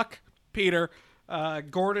chopping block, Peter.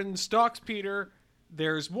 Gordon stalks Peter.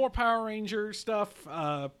 There's more Power Ranger stuff.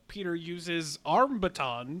 Peter uses arm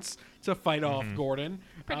batons to fight off Gordon.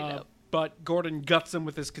 Pretty dope. But Gordon guts him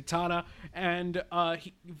with his katana, and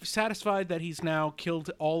satisfied that he's now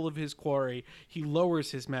killed all of his quarry, he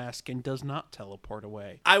lowers his mask and does not teleport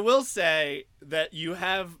away. I will say that you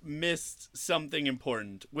have missed something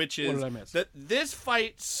important, which is What did I miss? that this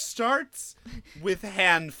fight starts with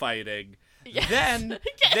hand fighting. Yes. Then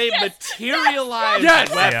they materialize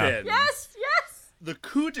Yes. weapons. Yes. The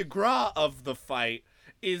coup de grace of the fight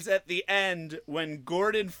is at the end when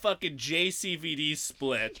Gordon fucking JCVD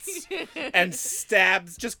splits and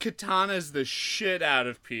stabs, just katanas the shit out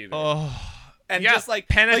of Peter. Oh. And yeah, just like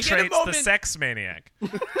penetrates like in a the moment, sex maniac.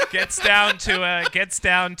 gets down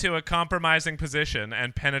to a compromising position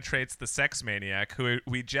and penetrates the sex maniac, who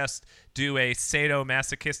we just do a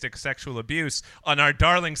sadomasochistic sexual abuse on our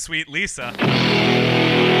darling sweet Lisa.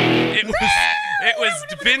 It was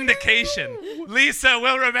vindication. Lisa,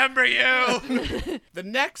 we'll remember you. The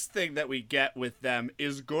next thing that we get with them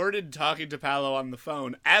is Gordon talking to Paolo on the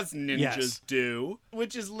phone, as ninjas do,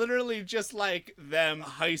 which is literally just like them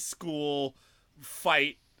high school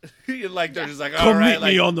fight. Like they're just like, all Come right,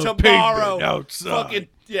 meet me like on the tomorrow, pavement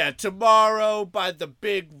outside. Tomorrow by the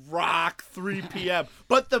Big Rock, 3 p.m.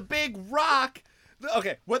 But the Big Rock.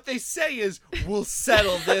 Okay, what they say is, we'll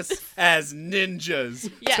settle this as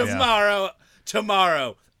ninjas. Yes.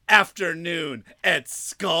 Tomorrow afternoon at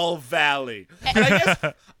Skull Valley.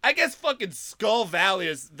 And I guess fucking Skull Valley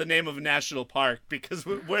is the name of a national park, because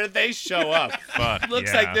where they show up,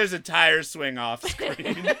 looks like there's a tire swing off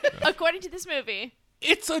screen. According to this movie,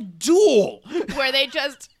 It's a duel. where they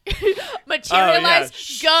just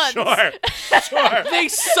materialize guns. Sure. They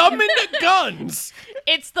summoned guns.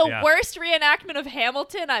 It's the worst reenactment of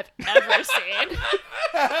Hamilton I've ever seen.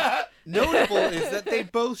 Notable is that they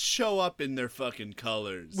both show up in their fucking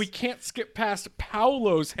colors. We can't skip past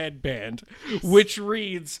Paolo's headband, which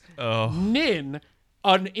reads, Nin,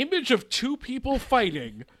 an image of two people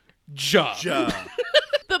fighting, Ja.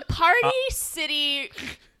 The Party City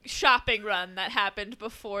shopping run that happened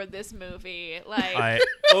before this movie, like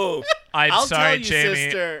I'll sorry, tell you, Jamie.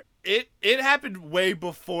 sister. It happened way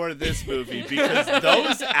before this movie, because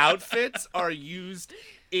those outfits are used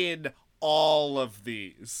in all of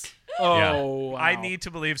these. Oh, wow. I need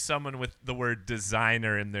to believe someone with the word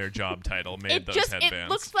designer in their job title made those headbands. It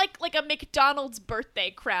looks like a McDonald's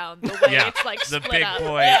birthday crown, the way it's like the split big up.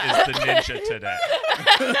 boy is the ninja today.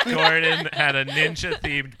 Gordon had a ninja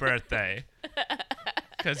themed birthday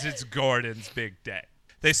because it's Gordon's big day.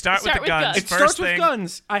 They start with the guns. It starts with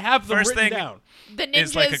guns. I have them first written thing down. The ninjas,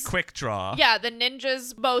 is like a quick draw. Yeah, the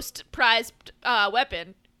ninja's most prized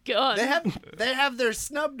weapon, gun. They have their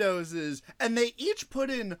snub noses, and they each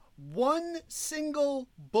put in one single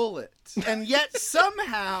bullet, and yet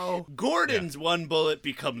somehow Gordon's one bullet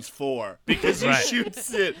becomes 4 because he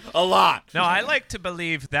shoots it a lot. No, I like to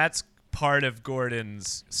believe that's part of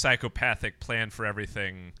Gordon's psychopathic plan for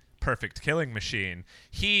everything, perfect killing machine.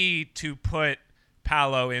 To put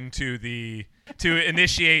Paolo to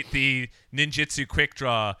initiate the ninjitsu quick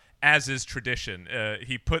draw, as is tradition.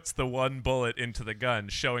 He puts the one bullet into the gun,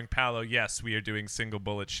 showing Paolo, yes, we are doing single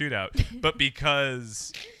bullet shootout. But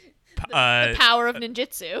because the power of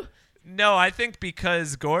ninjitsu. No, I think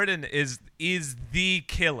because Gordon is the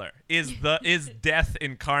killer. is death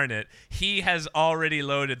incarnate, he has already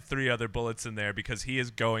loaded 3 other bullets in there because he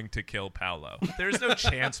is going to kill Paolo. There's no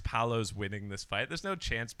chance Paolo's winning this fight. There's no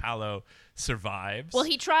chance Paolo survives. Well,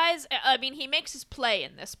 he tries. I mean, he makes his play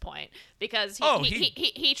in this point because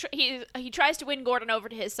he tries to win Gordon over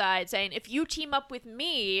to his side, saying, "If you team up with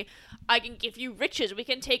me, I can give you riches. We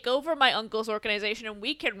can take over my uncle's organization and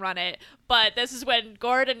we can run it." But this is when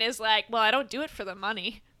Gordon is like, "Well, I don't do it for the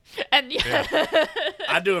money." And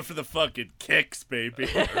I do it for the fucking kicks, baby.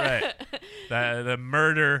 Right. The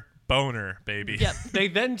murder boner, baby. Yep. They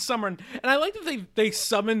then summon, and I like that they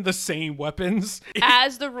summon the same weapons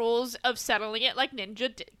as the rules of settling it like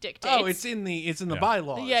ninja dictates. Oh, it's in the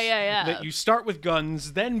bylaws. Yeah. That you start with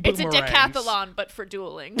guns, then boomerangs. It's a decathlon, but for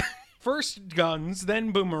dueling. First guns, then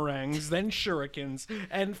boomerangs, then shurikens,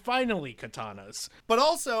 and finally katanas. But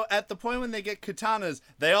also, at the point when they get katanas,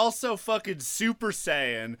 they also fucking Super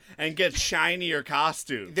Saiyan and get shinier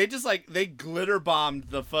costumes. They glitter bombed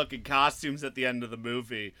the fucking costumes at the end of the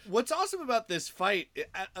movie. What's awesome about this fight,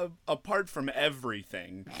 apart from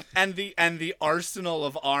everything, and the arsenal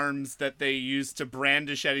of arms that they use to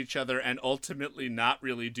brandish at each other and ultimately not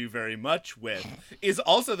really do very much with, is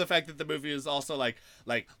also the fact that the movie is also like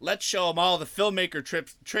let's show them all the filmmaker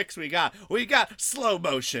tricks we got. We got slow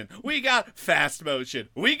motion. We got fast motion.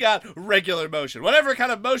 We got regular motion. Whatever kind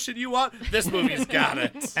of motion you want, this movie's got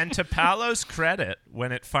it. And to Paolo's credit,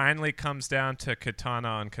 when it finally comes down to katana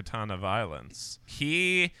on katana violence,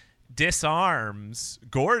 he disarms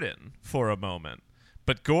Gordon for a moment.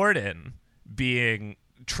 But Gordon, being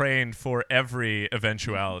trained for every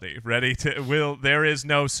eventuality, there is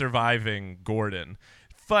no surviving Gordon,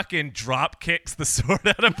 fucking drop kicks the sword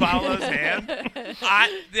out of Paolo's hand.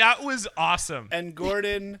 That was awesome. And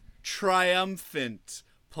Gordon, triumphant,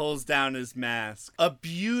 pulls down his mask. A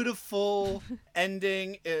beautiful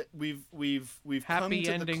ending. We've Happy come to the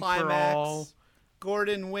ending climax. for all.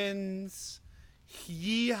 Gordon wins.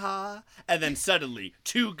 Yeehaw. And then suddenly,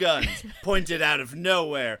 2 guns pointed out of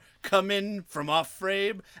nowhere come in from off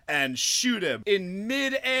frame and shoot him. In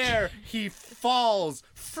midair, he falls.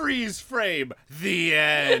 Freeze frame. The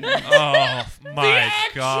end. Oh my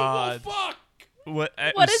god. Fuck. What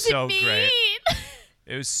does so it mean? Great.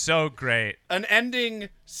 It was so great. An ending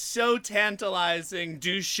so tantalizing,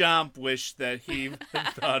 Duchamp wished that he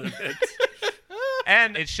had thought of it.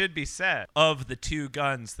 And it should be said, of the 2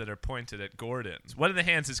 guns that are pointed at Gordon, one of the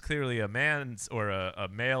hands is clearly a man's or a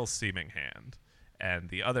male-seeming hand, and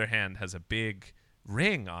the other hand has a big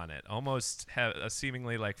ring on it, almost a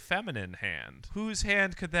seemingly like feminine hand. Whose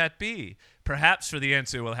hand could that be? Perhaps for the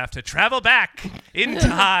answer, we'll have to travel back in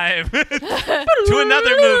time to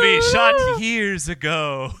another movie shot years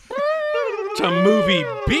ago. To movie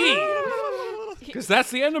B. Because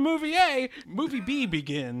that's the end of movie A. Movie B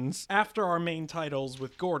begins after our main titles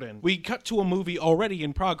with Gordon. We cut to a movie already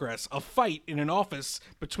in progress, a fight in an office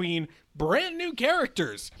between brand new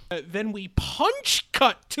characters. Then we punch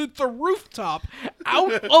cut to the rooftop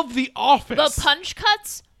out of the office. The punch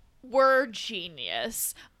cuts were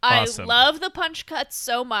genius. Awesome. I love the punch cuts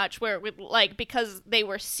so much because they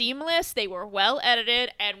were seamless, they were well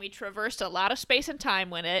edited, and we traversed a lot of space and time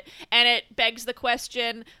with it. And it begs the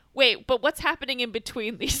question, wait, but what's happening in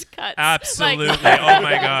between these cuts? Absolutely. Oh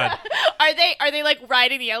my god. Are they like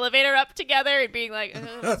riding the elevator up together and being like,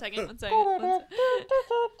 one second.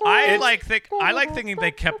 I like thinking they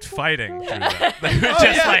kept fighting through that. They were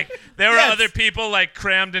just there were other people like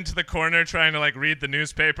crammed into the corner trying to like read the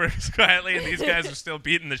newspapers quietly, and these guys are still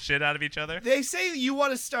beating the shit out of each other. They say you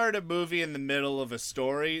want to start a movie in the middle of a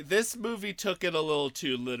story. This movie took it a little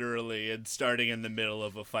too literally and starting in the middle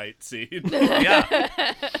of a fight scene. Yeah.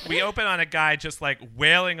 We open on a guy just like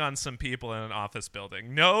wailing on some people in an office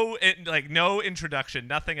building. No introduction,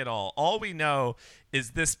 nothing at all. All we know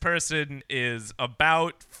is this person is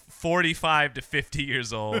about 45 to 50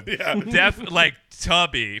 years old. Yeah.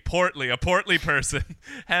 Tubby, a portly person,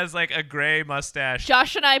 has like a gray mustache.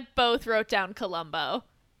 Josh and I both wrote down Columbo.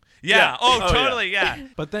 Yeah. Oh, totally. Yeah.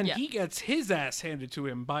 But then he gets his ass handed to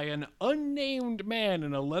him by an unnamed man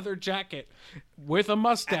in a leather jacket with a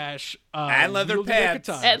mustache and leather pants.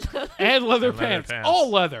 And leather pants.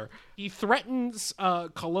 All leather. He threatens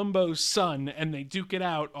Columbo's son, and they duke it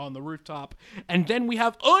out on the rooftop. And then we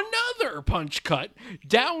have another punch cut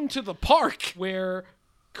down to the park where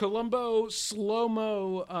Columbo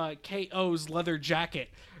slow-mo KO's leather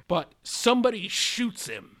jacket, but somebody shoots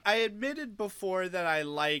him. I admitted before that I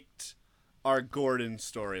liked our Gordon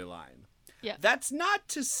storyline. Yeah. That's not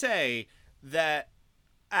to say that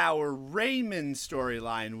our Raymond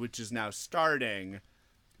storyline, which is now starting,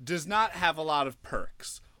 does not have a lot of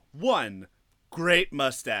perks. One, great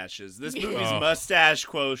mustaches. This movie's Oh. mustache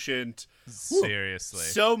quotient, Seriously.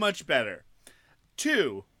 so much better.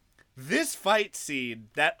 2, this fight scene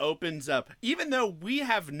that opens up, even though we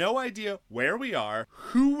have no idea where we are,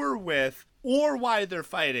 who we're with, or why they're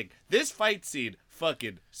fighting, this fight scene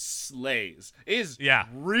fucking slays. It is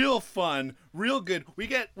real fun, real good. We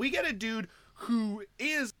get a dude who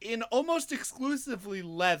is in almost exclusively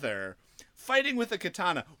leather fighting with a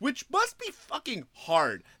katana, which must be fucking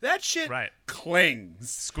hard. That shit clings.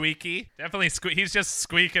 Squeaky. Definitely he's just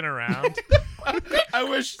squeaking around. I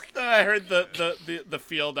wish that I heard the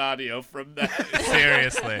field audio from that.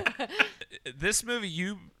 Seriously. This movie,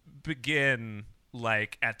 you begin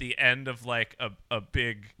like at the end of like a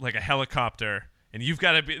big, like a helicopter, and you've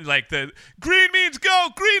got to be like, the green means go,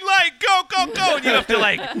 green light, go, go, go, and you have to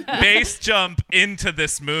like base jump into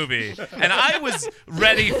this movie. And I was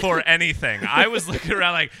ready for anything. I was looking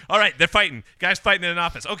around like, all right, they're fighting. Guy's fighting in an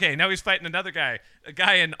office. Okay, now he's fighting another guy, a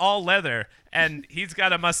guy in all leather, and he's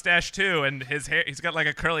got a mustache too, and his hair, he's got like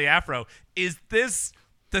a curly afro. Is this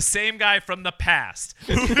the same guy from the past?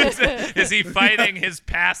 Is he fighting his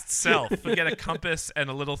past self? You get a compass and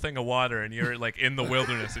a little thing of water, and you're like in the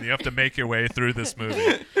wilderness, and you have to make your way through this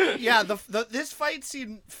movie. Yeah, this fight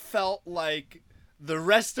scene felt like the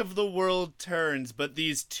rest of the world turns, but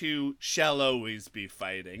these two shall always be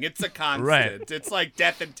fighting. It's a constant. Right. It's like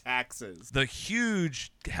death and taxes. The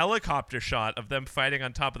huge helicopter shot of them fighting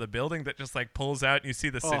on top of the building that just like pulls out, and you see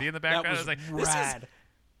the city in the background. I was like, this is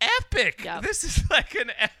epic. Yep. This is like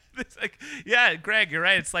it's like, yeah, Greg, you're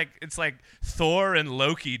right. It's like Thor and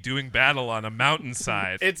Loki doing battle on a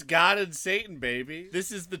mountainside. It's God and Satan, baby.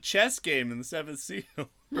 This is the chess game in the Seventh Seal.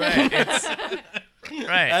 Right. It's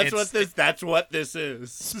right. That's what this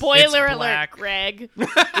is. Spoiler It's alert, black. Greg.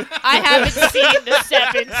 I haven't seen the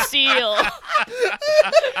Seventh Seal.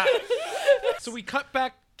 So we cut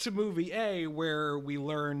back to movie A, where we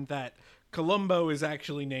learn that Columbo is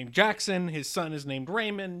actually named Jackson. His son is named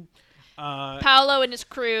Raymond. Paolo and his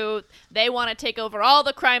crew, they want to take over all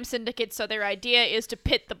the crime syndicates, so their idea is to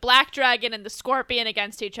pit the Black Dragon and the Scorpion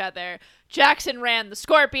against each other. Jackson ran the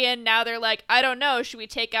Scorpion. Now they're like, I don't know, should we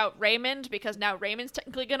take out Raymond? Because now Raymond's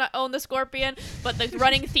technically going to own the Scorpion. But the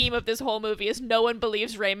running theme of this whole movie is no one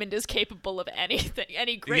believes Raymond is capable of anything,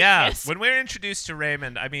 any greatness. Yeah, when we're introduced to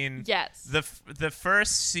Raymond, I mean, yes. the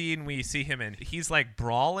first scene we see him in, he's like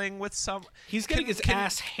brawling with some. He's getting his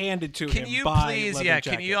ass handed to him. Can you by please? Leather Yeah,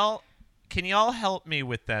 Jacket. Can y'all help me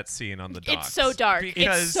with that scene on the docks? It's so dark.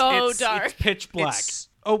 Because it's so dark. It's pitch black.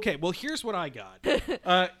 Okay, well, here's what I got.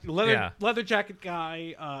 Leather jacket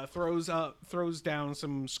guy throws down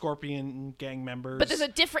some Scorpion gang members. But this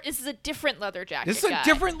is a different leather jacket This is guy. a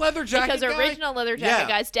different leather jacket Because guy? original leather jacket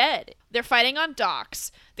guy's dead. They're fighting on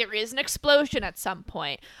docks. There is an explosion at some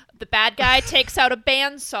point. The bad guy takes out a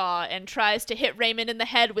bandsaw and tries to hit Raymond in the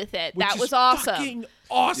head with it. Which that is was awesome. Fucking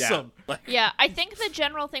awesome. Yeah, I think the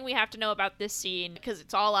general thing we have to know about this scene, because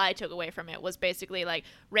it's all I took away from it, was basically like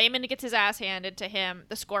Raymond gets his ass handed to him.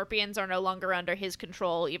 The Scorpions are no longer under his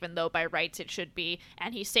control, even though by rights it should be,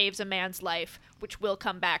 and he saves a man's life, which will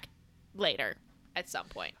come back later at some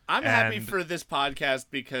point. I'm happy for this podcast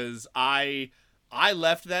because I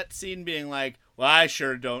left that scene being like, well, I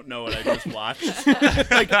sure don't know what I just watched.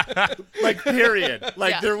 like period.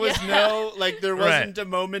 Like there was there wasn't a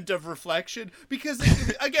moment of reflection because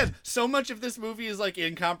again, so much of this movie is like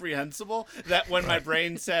incomprehensible that when my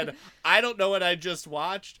brain said, I don't know what I just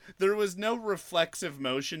watched, there was no reflexive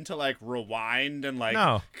motion to like rewind and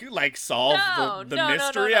like solve the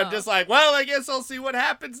mystery. No. I'm just like, well, I guess I'll see what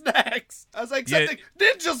happens next. I was like,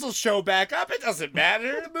 ninjas will show back up. It doesn't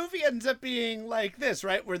matter. The movie ends up being like this,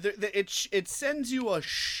 right? Where it sends you a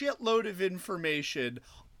shitload of information,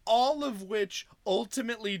 all of which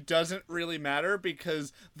ultimately doesn't really matter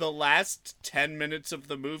because the last 10 minutes of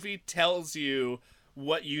the movie tells you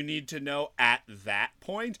what you need to know at that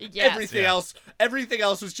point. Yes. Everything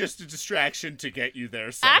else was just a distraction to get you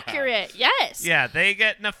there somehow. Accurate, yes. Yeah, they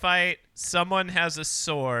get in a fight. Someone has a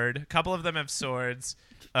sword. A couple of them have swords.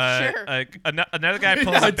 Sure. Another guy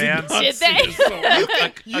pulls a bandsaw. Did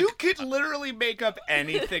they? You could literally make up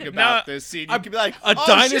anything about this scene. You could be like, a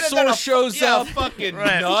dinosaur shows up. Fucking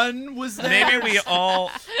nun was there.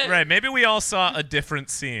 Maybe we all saw a different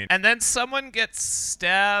scene. And then someone gets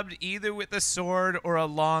stabbed either with a sword or a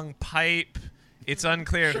long pipe. It's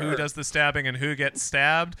unclear who does the stabbing and who gets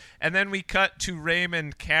stabbed. And then we cut to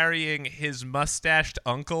Raymond carrying his mustached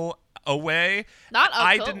uncle away. Not uncle.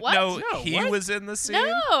 I didn't what? know No, he what? was in the scene.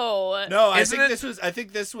 No. I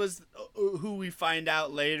think this was who we find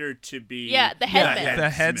out later to be the headman. The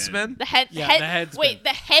headsman? The headsman. Wait, the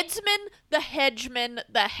headsman, the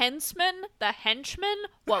henchman.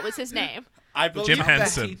 What was his name? I believe Jim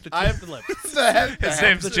Henson. The lip. His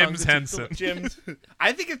name's Jim Henson.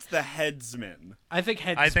 I think it's the headsman. I think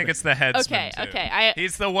headsman. I think it's the headsman. Okay.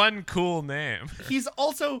 He's the one cool name. He's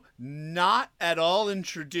also not at all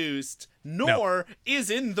introduced, nor is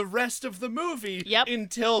in the rest of the movie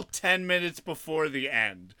until 10 minutes before the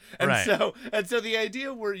end. And so the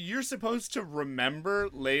idea where you're supposed to remember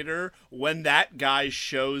later when that guy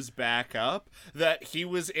shows back up that he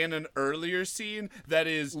was in an earlier scene that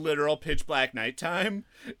is literal pitch black nighttime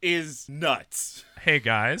is nuts. Hey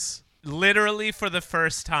guys, literally for the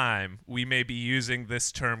first time, we may be using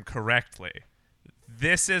this term correctly.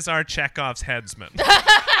 This is our Chekhov's headsman.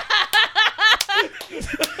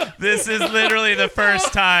 This is literally the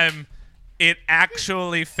first time it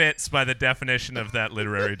actually fits by the definition of that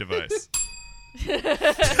literary device.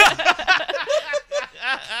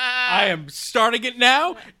 I am starting it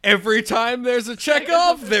now. Every time there's a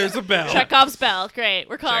Chekhov, there's a bell. Chekhov's bell. Great.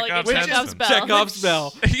 We're calling it Chekhov's bell. Chekhov's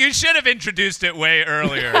bell. You should have introduced it way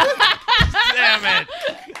earlier. Damn it.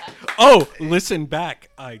 Oh, listen back.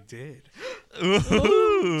 I did.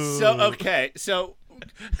 Ooh. So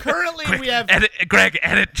currently Quick, we have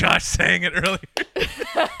edit Josh saying it earlier.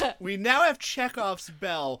 we now have Chekhov's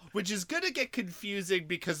bell, which is going to get confusing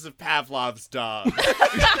because of Pavlov's dog.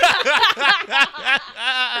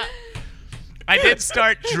 I did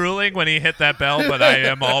start drooling when he hit that bell, but I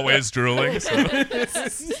am always drooling. So.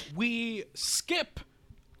 We skip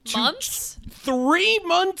Months? 3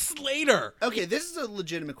 months later. Okay, this is a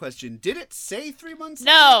legitimate question. Did it say 3 months?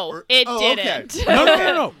 No, later, it didn't.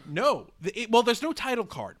 Okay. No. Well, there's no title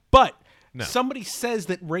card, but somebody says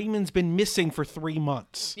that Raymond's been missing for 3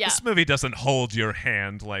 months. Yeah. This movie doesn't hold your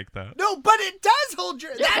hand like that. No, but it does hold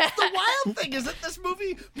your... That's the wild thing, is that this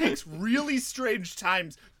movie picks really strange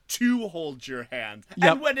times to hold your hand.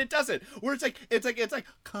 Yep. And when it doesn't, where it's like,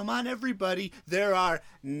 come on everybody, there are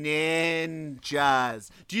ninjas.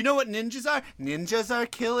 Do you know what ninjas are? Ninjas are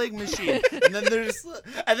killing machines. and then they're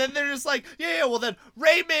just like, yeah, well then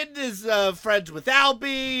Raymond is friends with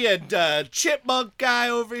Albie and Chipmunk guy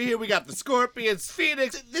over here. We got the Scorpions,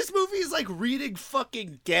 Phoenix. This movie is like reading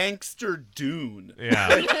fucking Gangster Dune. Yeah.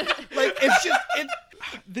 like it's just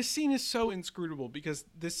This scene is so inscrutable because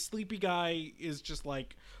this sleepy guy is just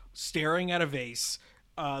like staring at a vase.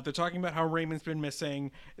 They're talking about how Raymond's been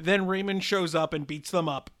missing. Then Raymond shows up and beats them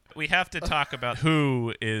up. We have to talk about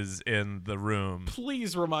who is in the room.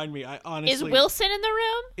 Please remind me. I honestly... Is Wilson in the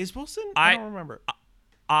room? Is Wilson? I don't remember.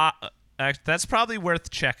 That's probably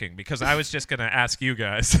worth checking because I was just going to ask you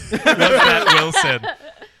guys. Was that Wilson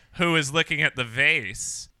who is looking at the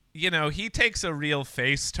vase? You know, he takes a real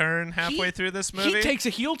face turn halfway through this movie. He takes a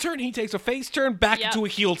heel turn, he takes a face turn, back into a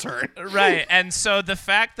heel turn. Right, and so the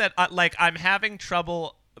fact that, I'm having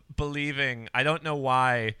trouble believing, I don't know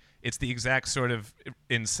why it's the exact sort of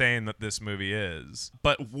insane that this movie is,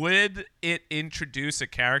 but would it introduce a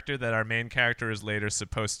character that our main character is later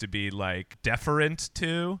supposed to be, deferent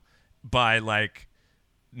to by,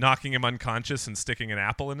 knocking him unconscious and sticking an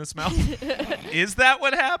apple in his mouth? Is that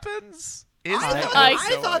what happens?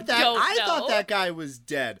 I thought that guy was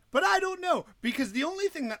dead, but I don't know because the only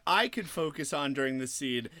thing that I could focus on during the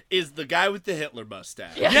scene is the guy with the Hitler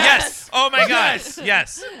mustache. Yes! Oh my God!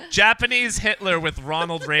 Yes! Japanese Hitler with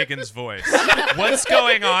Ronald Reagan's voice. What's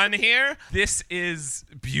going on here? This is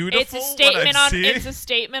beautiful. It's a statement what I'm seeing. It's a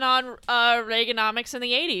statement on Reaganomics in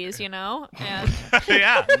the 80s, you know. And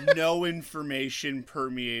yeah. No information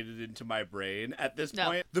permeated into my brain at this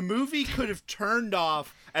point. The movie could have turned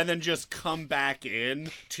off and then just come back in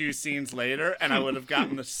 2 scenes later and I would have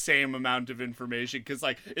gotten the same amount of information because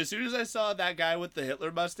as soon as I saw that guy with the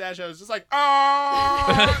Hitler mustache I was just like,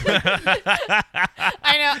 oh.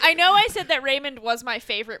 I know I said that Raymond was my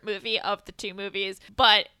favorite movie of the 2 movies,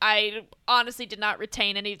 but I honestly did not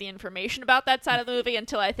retain any of the information about that side of the movie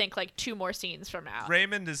until I think 2 more scenes from now.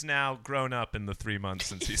 Raymond is now grown up in the 3 months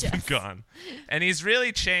since he's been gone, and he's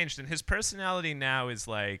really changed, and his personality now is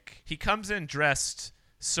he comes in dressed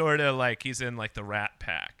sort of like he's in the Rat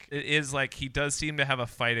Pack. It is he does seem to have a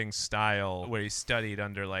fighting style where he studied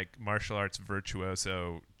under martial arts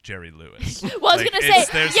virtuoso Jerry Lewis. Well, I was gonna say,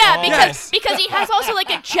 because he has also a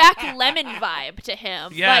Jack Lemmon vibe to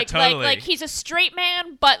him. Yeah, totally. Like he's a straight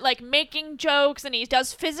man, but making jokes, and he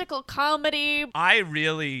does physical comedy. I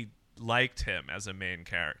really liked him as a main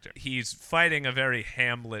character. He's fighting a very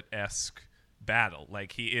Hamlet-esque battle.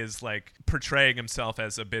 He is portraying himself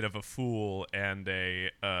as a bit of a fool and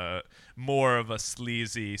a more of a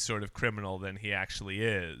sleazy sort of criminal than he actually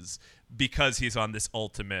is because he's on this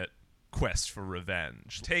ultimate quest for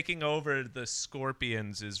revenge. Taking over the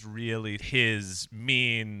Scorpions is really his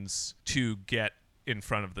means to get in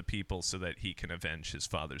front of the people so that he can avenge his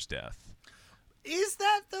father's death. Is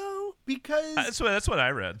that though? Because That's what I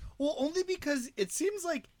read. well, only because it seems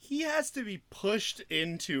like he has to be pushed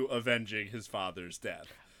into avenging his father's death.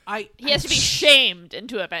 He has to be shamed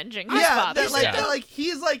into avenging his father's death.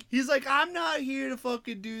 He's like, I'm not here to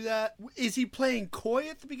fucking do that. Is he playing coy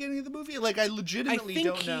at the beginning of the movie? Like, I legitimately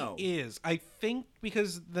don't know. He is. I think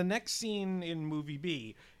because the next scene in movie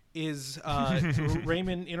B is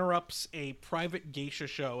Raymond interrupts a private geisha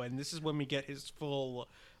show, and this is when we get his full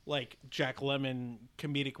like Jack Lemmon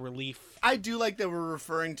comedic relief. I do like that we're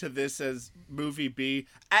referring to this as movie B,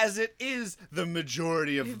 as it is the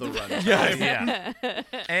majority of the runtime. Yeah.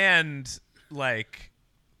 And like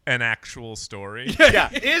an actual story. Yeah,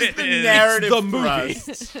 is the narrative the movie.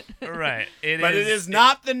 thrust. Right. It is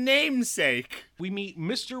not the namesake. We meet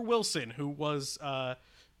Mr. Wilson, who was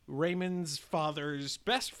Raymond's father's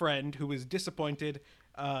best friend, who is disappointed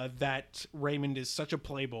that Raymond is such a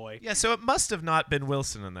playboy. Yeah, so it must have not been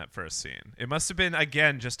Wilson in that first scene. It must have been,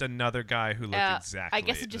 again, just another guy who looked exactly I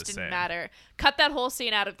guess it just the didn't same. matter. Cut that whole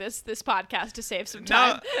scene out of this podcast to save some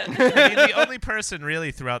time. No, I mean, the only person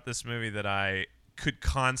really throughout this movie that I could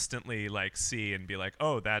constantly like see and be like,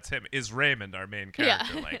 oh, that's him, is Raymond, our main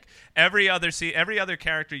character. Yeah. Like every other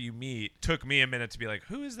character you meet took me a minute to be like,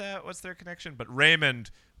 who is that? What's their connection? But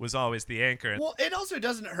Raymond was always the anchor. Well, it also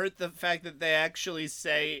doesn't hurt the fact that they actually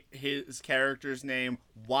say his character's name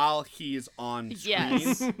while he's on screen,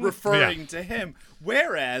 Yes. referring to him.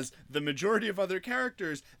 Whereas the majority of other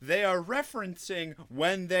characters, they are referencing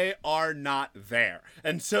when they are not there.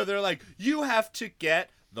 And so they're like, you have to get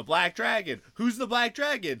the Black Dragon. Who's the Black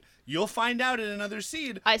Dragon? You'll find out in another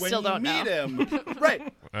scene I when still you don't meet know. him.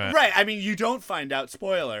 Right. I mean, you don't find out.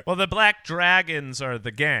 Spoiler. Well, the Black Dragons are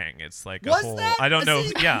the gang. It's like a Was whole. that? I don't know.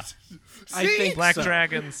 See? Yeah, I think Black so.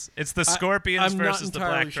 Dragons. It's the Scorpions I'm not versus the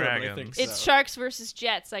entirely Black sure, but I Dragons. think so. It's sharks versus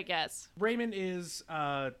jets, I guess. Raymond is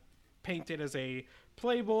painted as a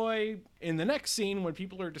playboy. In the next scene, when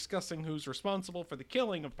people are discussing who's responsible for the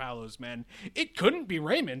killing of Paolo's men, it couldn't be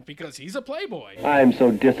Raymond because he's a playboy. I'm so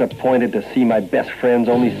disappointed to see my best friend's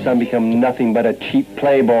only son become nothing but a cheap We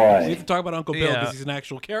playboy. have to talk about Uncle Bill Yeah. because he's an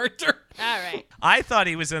actual character. All right. I thought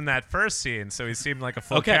he was in that first scene, so he seemed like a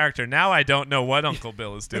full Okay. character. Now I don't know what Uncle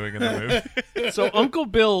Bill is doing in the movie. So Uncle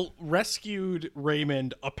Bill rescued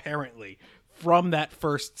Raymond, apparently, from that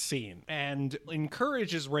first scene and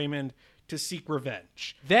encourages Raymond to seek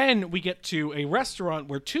revenge. Then we get to a restaurant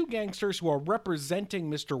where two gangsters who are representing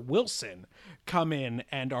Mr. Wilson come in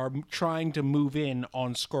and are trying to move in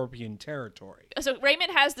on Scorpion territory. So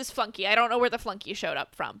Raymond has this flunky. I don't know where the flunky showed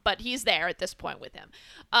up from, but he's there at this point with him.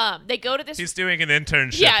 They go to this. He's doing an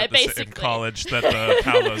internship Yeah, in basically. college that the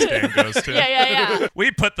Paolo's gang goes to. Yeah.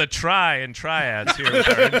 We put the tri in triads here with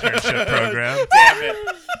our internship program. Damn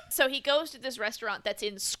it. So he goes to this restaurant that's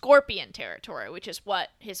in Scorpion territory, which is what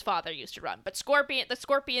his father used to run. But the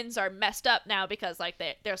Scorpions are messed up now because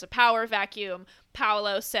there's a power vacuum.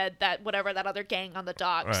 Paolo said that whatever that other gang on the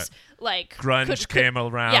docks, like Grunge came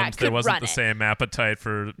around. Yeah, there could wasn't run the it. same appetite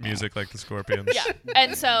for music like the Scorpions. Yeah,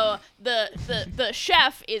 and so the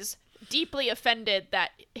chef is deeply offended that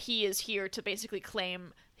he is here to basically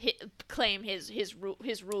claim his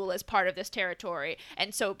rule as part of this territory,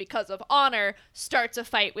 and so because of honor starts a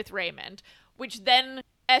fight with Raymond, which then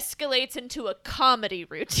escalates into a comedy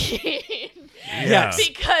routine. Yes.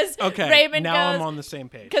 Because Okay, Raymond now goes, I'm on the same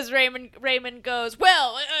page. Because Raymond goes,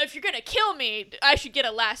 well, if you're gonna kill me, I should get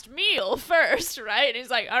a last meal first, right? And he's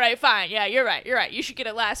like, all right, fine, yeah, you're right, you should get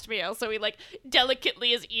a last meal. So he like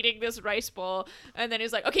delicately is eating this rice bowl, and then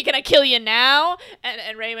he's like, okay, can I kill you now?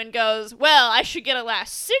 And Raymond goes, well, I should get a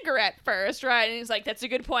last cigarette first, right? And he's like, that's a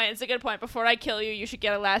good point. Before I kill you, you should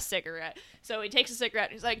get a last cigarette. So he takes a cigarette,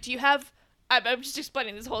 and he's like, do you have... I'm just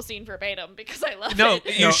explaining this whole scene verbatim because I love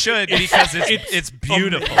it. You should, because it's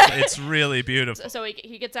beautiful. It's really beautiful. So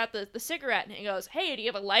he gets out the cigarette and he goes, hey, do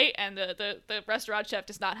you have a light? And the restaurant chef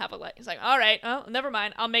does not have a light. He's like, all right, oh, never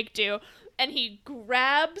mind, I'll make do. And he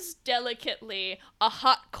grabs delicately a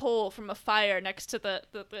hot coal from a fire next to the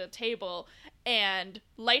and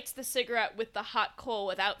lights the cigarette with the hot coal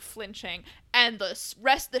without flinching. And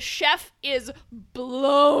the chef is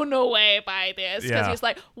blown away by this because he's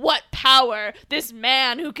like, what power? This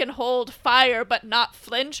man who can hold fire but not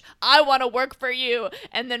flinch? I want to work for you.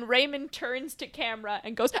 And then Raymond turns to camera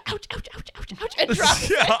and goes, ouch, ouch, ouch, ouch, ouch, and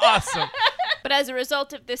drops it. Awesome. But as a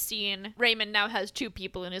result of this scene, Raymond now has two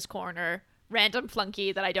people in his corner. Random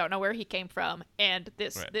flunky that I don't know where he came from, and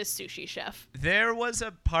this sushi chef. There was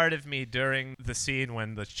a part of me during the scene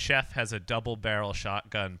when the chef has a double barrel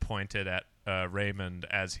shotgun pointed at Raymond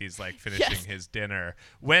as he's like finishing his dinner.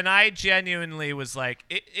 When I genuinely was like,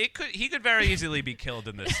 he could very easily be killed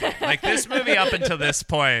in this scene. Like this movie up until this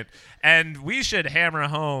point, and we should hammer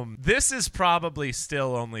home, this is probably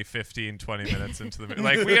still only 15, 20 minutes into the movie.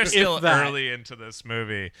 Like we are still early into this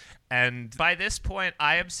movie. And by this point,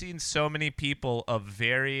 I have seen so many people of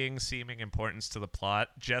varying seeming importance to the plot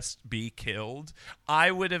just be killed. I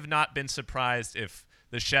would have not been surprised if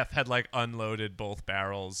the chef had like unloaded both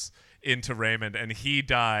barrels into Raymond and he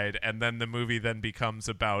died, and then the movie then becomes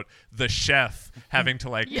about the chef having to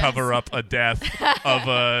like cover up a death of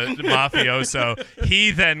a mafioso. He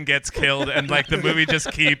then gets killed, and like the movie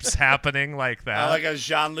just keeps happening like that. Like a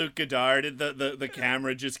Jean-Luc Godard, and the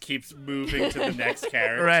camera just keeps moving to the next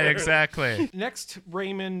character. Right, exactly. Next,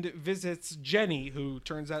 Raymond visits Jenny, who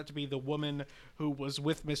turns out to be the woman who was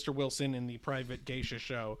with Mr. Wilson in the private geisha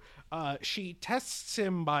show. She tests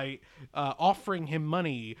him by offering him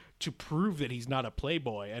money to prove that he's not a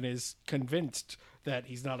playboy, and is convinced that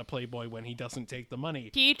he's not a playboy when he doesn't take the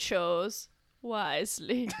money. He chose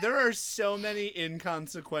wisely. There are so many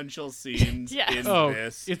inconsequential scenes in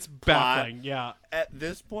this. It's baffling, plot. yeah. At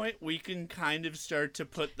this point, we can kind of start to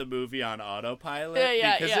put the movie on autopilot.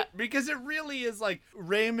 Because it really is like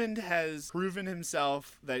Raymond has proven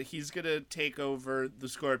himself that he's going to take over the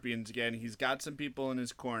Scorpions again. He's got some people in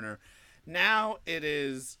his corner. Now it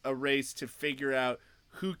is a race to figure out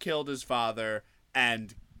who killed his father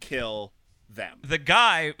and kill them. The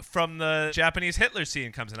guy from the Japanese Hitler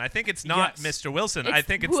scene comes in. I think it's not Mr. Wilson. I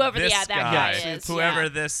think it's whoever this that guy. is. Whoever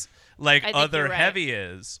this other heavy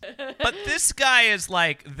is. But this guy is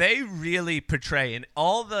like, they really portray in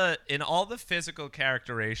all the physical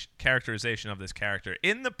characterization of this character,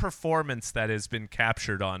 in the performance that has been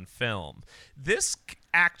captured on film. This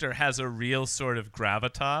actor has a real sort of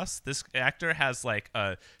gravitas. This actor has like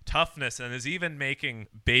a toughness, and is even making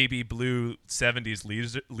baby blue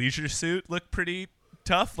 70s leisure suit look pretty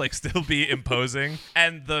tough, like still be imposing.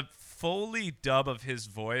 And the Foley dub of his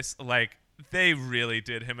voice, like, they really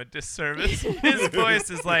did him a disservice. His voice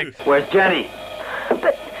is like, "Where's Jenny?"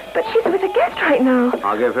 But she's with a guest right now.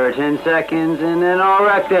 I'll give her 10 seconds and then I'll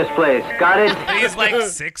wreck this place. Got it? He's like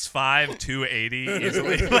 6'5", 280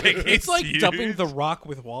 easily. Like, It's like huge. dubbing The Rock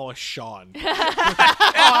with Wallace Shawn.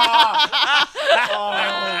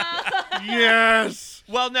 Yes.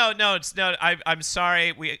 Well, no. I'm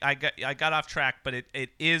sorry. I got off track, but it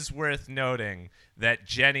is worth noting that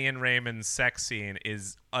Jenny and Raymond's sex scene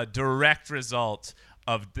is a direct result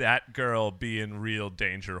of that girl being real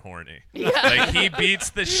danger horny. Yeah. Like, he beats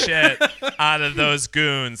the shit out of those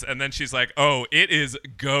goons, and then she's like, "Oh, it is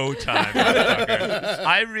go time, motherfucker."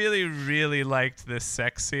 I really, really liked this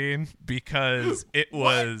sex scene because it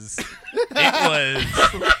was. I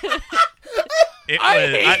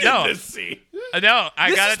hated this scene. No,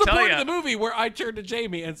 I gotta tell you. This is the part of the movie where I turned to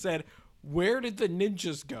Jamie and said, "Where did the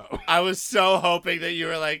ninjas go?" I was so hoping that you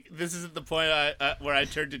were like, this isn't the point where I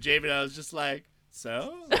turned to Jamie and I was just like,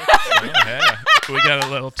 so? Hey, we got a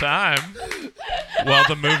little time. Well,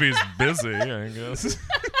 the movie's busy, I guess.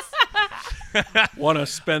 Want to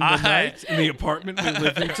spend the night in the apartment we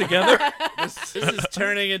live in together? This is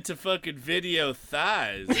turning into fucking video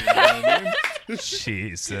thighs. You know what I mean?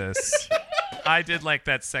 Jesus. I did like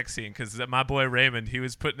that sex scene because my boy Raymond, he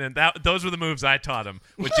was putting in that. Those were the moves I taught him.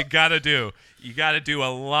 What you gotta do, you gotta do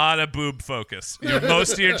a lot of boob focus.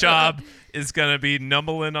 Most of your job is gonna be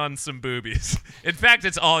numbling on some boobies. In fact,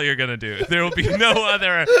 it's all you're gonna do. There will be no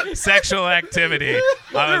other sexual activity.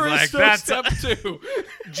 I was like, that's step two.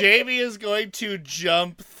 Jamie is going to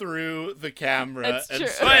jump through the camera. That's and true.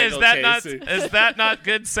 Is that not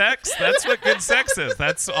good sex? That's what good sex is.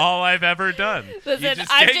 That's all I've ever done. Listen,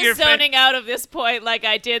 I'm just zoning out of this point like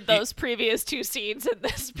I did those previous two scenes in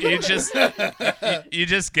this movie. You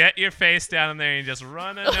just get your face down in there and you just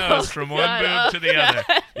run a nose from one boob to the other.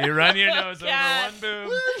 You run your nose over one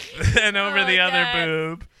boob and over the other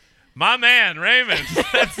boob. My man, Raymond.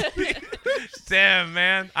 Damn,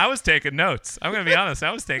 man. I was taking notes. I'm going to be honest.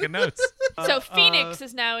 I was taking notes. So Phoenix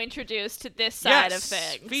is now introduced to this side of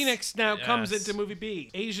things. Phoenix now comes into movie B.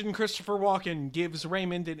 Asian Christopher Walken gives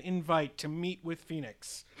Raymond an invite to meet with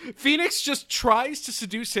Phoenix. Phoenix just tries to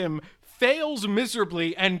seduce him, fails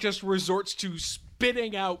miserably, and just resorts to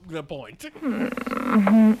spitting out the point.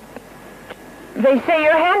 Mm-hmm. They say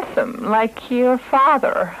you're handsome, like your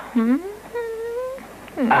father.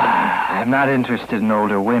 I'm not interested in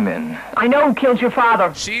older women. I know who killed your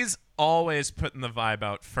father. She's always putting the vibe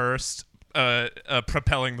out first,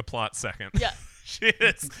 propelling the plot second. Yeah. She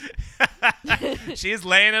is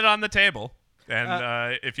laying it on the table,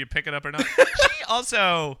 and if you pick it up or not. She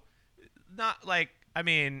also, not like, I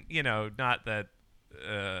mean, not that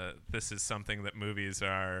this is something that movies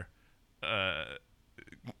are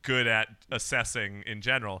good at assessing in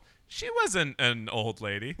general. She wasn't an old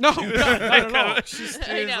lady. No, she was not at all. She was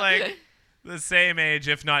like the same age,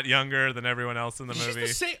 if not younger, than everyone else in the movie.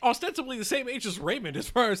 She's ostensibly the same age as Raymond, as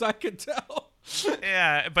far as I can tell.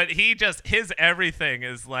 Yeah, but his everything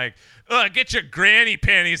is like, ugh, get your granny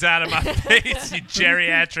panties out of my face, you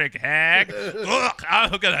geriatric hag. Ugh,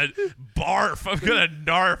 I'm gonna barf. I'm gonna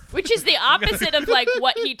narf. Which is the opposite of like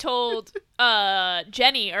what he told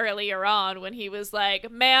Jenny earlier on when he was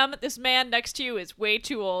like, "Ma'am, this man next to you is way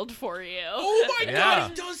too old for you." Oh my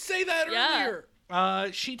God, he does say that earlier.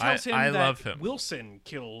 She tells him that love him. Wilson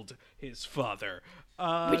killed his father.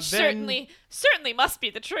 Which certainly must be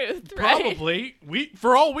the truth, right? Probably.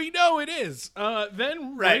 For all we know, it is.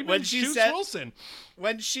 Then Raymond when she shoots said, Wilson.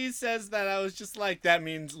 When she says that, I was just like, that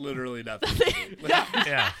means literally nothing.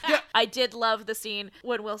 Yeah. I did love the scene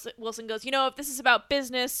when Wilson goes, if this is about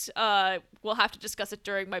business, we'll have to discuss it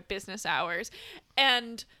during my business hours.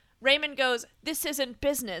 And Raymond goes, "This isn't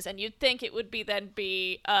business," and you'd think it would be,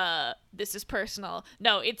 this is personal.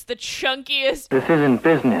 No, it's the chunkiest. This isn't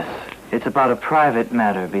business. It's about a private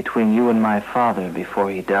matter between you and my father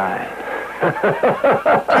before he died. And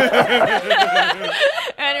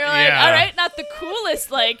you're like, all right, not the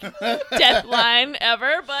coolest, death line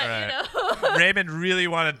ever, but, Raymond really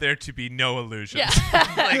wanted there to be no illusions.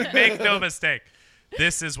 Yeah. Make no mistake.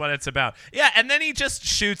 This is what it's about. Yeah, and then he just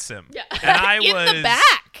shoots him. Yeah. And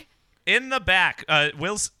In the back.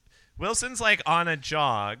 Wilson's on a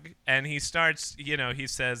jog, and he starts, he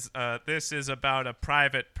says, this is about a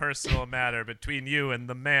private, personal matter between you and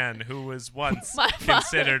the man who was once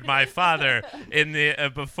considered my father in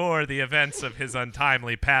the before the events of his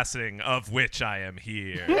untimely passing, of which I am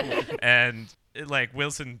here. And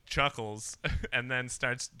Wilson chuckles and then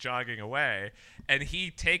starts jogging away, and he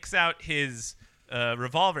takes out his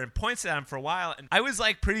revolver and points it at him for a while, and I was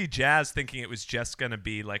pretty jazzed, thinking it was just gonna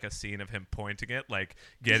be a scene of him pointing it,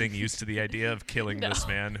 getting used to the idea of killing this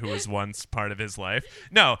man who was once part of his life.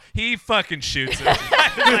 No, he fucking shoots him.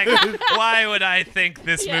 Why would I think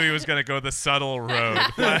this movie was gonna go the subtle road?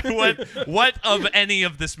 What of any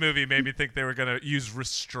of this movie made me think they were gonna use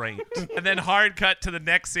restraint? And then hard cut to the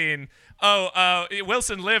next scene.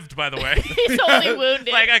 Wilson lived, by the way. He's only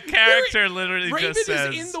wounded. A character literally Raymond just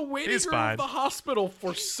says, is in the waiting he's room fine. of the hospital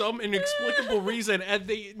for some inexplicable reason, and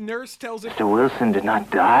the nurse tells him... Mr. Wilson did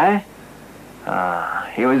not die?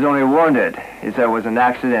 He was only wounded. He said it was an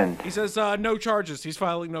accident. He says no charges. He's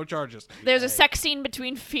filing no charges. There's a sex scene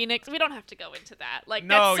between Phoenix. We don't have to go into that.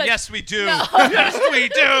 No, yes we do. No. Yes we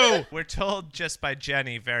do. We're told just by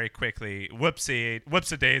Jenny very quickly,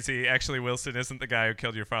 whoopsie-daisy, actually Wilson isn't the guy who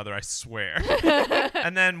killed your father, I swear.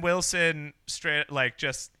 And then Wilson straight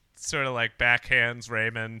just sort of backhands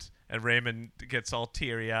Raymond, and Raymond gets all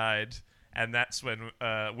teary-eyed. And that's when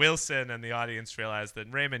Wilson and the audience realize that,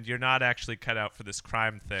 Raymond, you're not actually cut out for this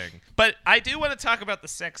crime thing. But I do want to talk about the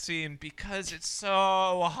sex scene because it's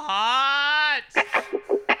so hot.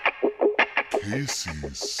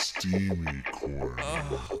 Casey's Steamy Corner.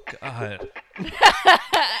 Oh, God.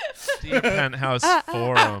 Steam Penthouse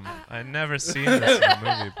Forum. I've never seen this in a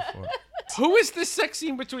movie before. Who is this sex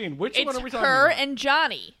scene between? Which one are we talking about? It's her and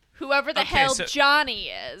Johnny. Whoever the hell Johnny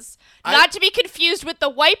is. Not to be confused with the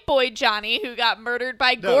white boy Johnny who got murdered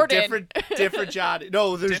by Gordon. Different Johnny.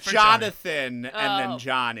 No, there's Jonathan and then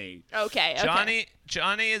Johnny. Okay.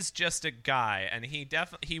 Johnny is just a guy, and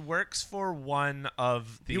he works for one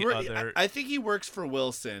of the other. I think he works for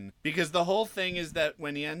Wilson, because the whole thing is that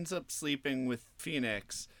when he ends up sleeping with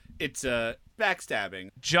Phoenix, it's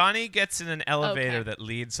backstabbing. Johnny gets in an elevator that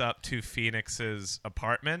leads up to Phoenix's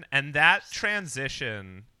apartment, and that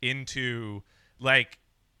transition into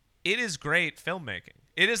it is great filmmaking.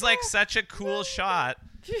 It is such a cool shot.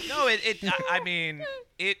 No, it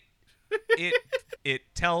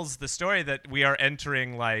tells the story that we are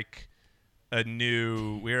entering a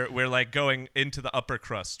new, we're going into the upper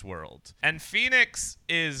crust world, and Phoenix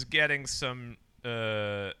is getting some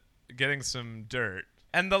dirt.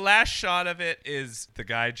 And the last shot of it is the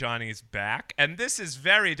guy Johnny's back. And this is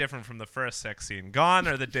very different from the first sex scene. Gone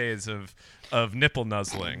are the days of nipple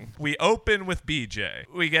nuzzling. We open with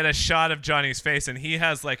BJ. We get a shot of Johnny's face, and he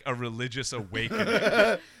has a religious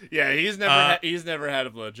awakening. Yeah, he's never had a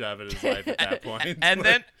blowjob in his life at that point.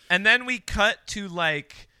 And then we cut to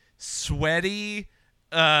sweaty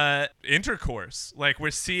intercourse.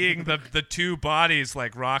 We're seeing the two bodies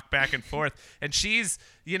rock back and forth, and she's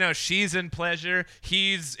in pleasure,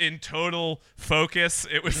 he's in total focus.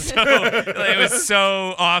 It was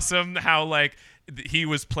so awesome how he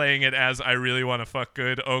was playing it as I really want to fuck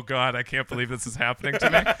good. Oh God, I can't believe this is happening to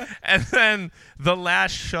me. And then the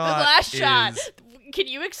last shot. Can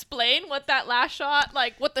you explain what that last shot,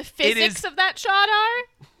 like what the physics of that shot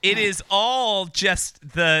are? It is all just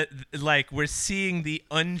we're seeing the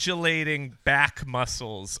undulating back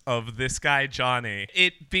muscles of this guy Johnny.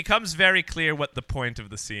 It becomes very clear what the point of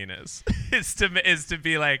the scene is. is to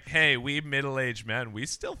be like, hey, we middle-aged men, we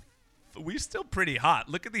still pretty hot.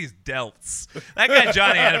 Look at these delts. That guy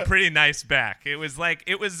Johnny had a pretty nice back.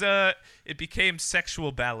 It became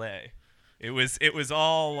sexual ballet. It was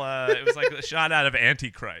like a shot out of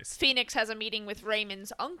Antichrist. Phoenix has a meeting with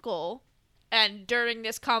Raymond's uncle, and during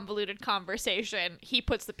this convoluted conversation, he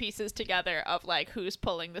puts the pieces together of like who's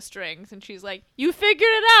pulling the strings, and she's like, "You figured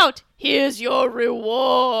it out. Here's your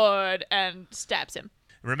reward," and stabs him.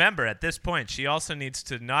 Remember, at this point, she also needs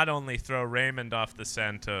to not only throw Raymond off the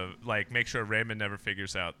scent of, like, make sure Raymond never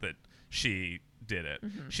figures out that she did it.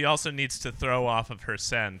 Mm-hmm. She also needs to throw off of her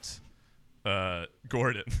scent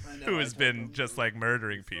Gordon, who has been just, like,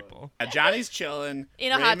 murdering people. Johnny's chilling.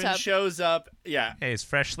 In a Raymond hot tub. shows up. Yeah. Hey, he's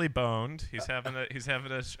freshly boned. He's having a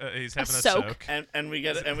soak. And we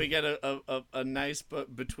get a nice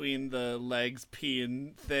between the legs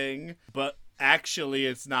peeing thing, but actually,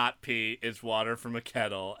 it's not pee. It's water from a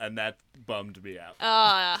kettle, and that bummed me out.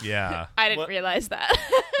 Yeah. I didn't realize that.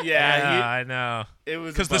 Yeah, I know. It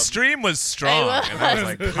was because the stream was strong, and I was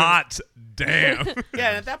like, hot damn. Yeah,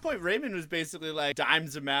 and at that point, Raymond was basically like,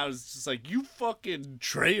 dimes him out. It's just like, you fucking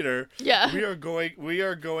traitor. Yeah. We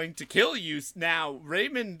are going to kill you. Now,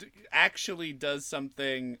 Raymond actually does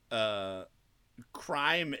something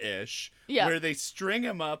crime-ish, where they string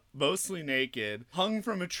him up, mostly naked, hung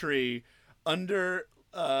from a tree. Under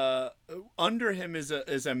him is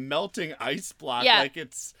a melting ice block. Yeah. Like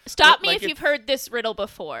it's Stop me if you've heard this riddle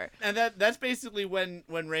before. And that's basically when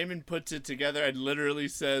Raymond puts it together and literally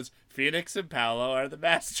says, Phoenix and Paolo are the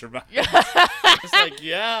masterminds. It's like,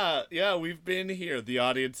 yeah, we've been here. The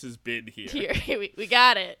audience has been here. We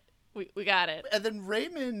got it. We got it. And then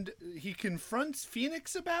Raymond, he confronts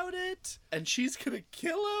Phoenix about it, and she's gonna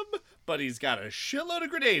kill him, but he's got a shitload of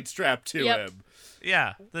grenades strapped to him.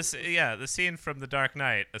 Yeah, the scene from The Dark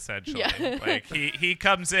Knight, essentially. Yeah. Like he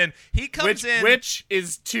comes in. Which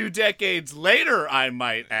is 2 decades later, I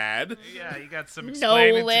might add. Yeah, you got some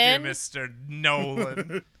explaining to do, Mr.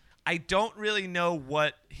 Nolan. I don't really know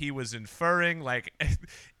what he was inferring. Like,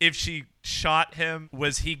 if she shot him,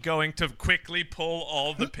 was he going to quickly pull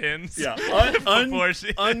all the pins? Yeah,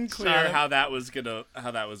 unclear how that was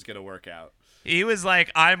gonna work out. He was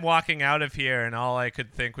like, I'm walking out of here, and all I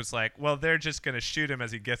could think was like, well, they're just gonna shoot him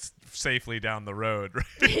as he gets safely down the road,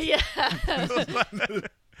 right? Yeah.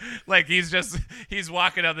 Like he's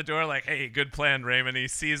walking out the door like, hey, good plan, Raymond. He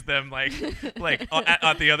sees them like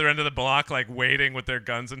at the other end of the block, like waiting with their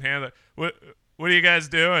guns in hand. Like, what are you guys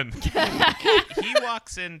doing? He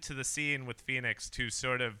walks into the scene with Phoenix to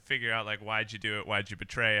sort of figure out like, why'd you do it? Why'd you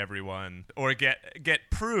betray everyone? Or get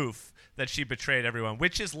proof that she betrayed everyone,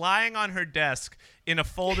 which is lying on her desk in a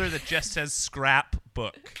folder that just says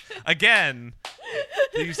scrapbook. Again,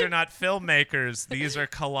 these are not filmmakers. These are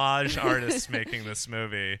collage artists making this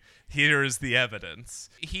movie. Here's the evidence.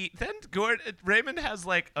 Raymond has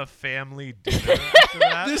like a family dinner after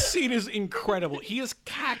that. This scene is incredible. He is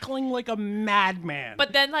cackling like a madman.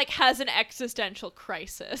 But then like has an existential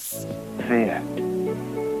crisis. Fear.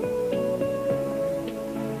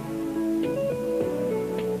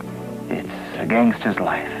 It's a gangster's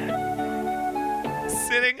life.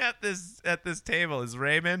 Sitting at this table is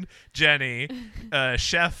Raymond, Jenny,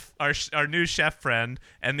 chef, our new chef friend,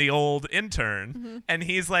 and the old intern, mm-hmm. and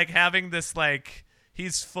he's like having this like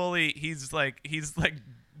he's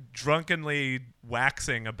drunkenly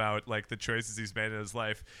waxing about like the choices he's made in his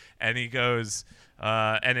life, and he goes,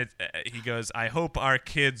 I hope our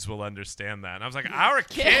kids will understand that. And I was like, our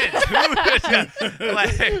kids?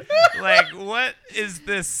 like what is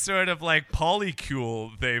this sort of like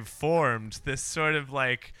polycule they've formed? This sort of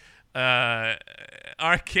like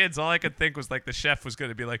our kids, all I could think was like the chef was going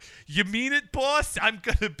to be like, you mean it, boss? I'm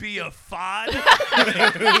going to be a father?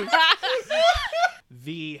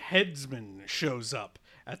 The headsman shows up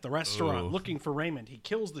at the restaurant looking for Raymond. He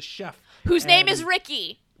kills the chef. Whose name is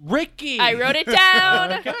Ricky. Ricky. I wrote it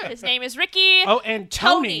down. Okay. His name is Ricky. Oh, and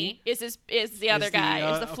Tony is the other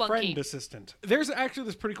guy, is the flunky. Friend assistant. There's actually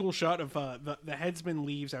this pretty cool shot of the headsman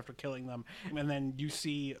leaves after killing them, and then you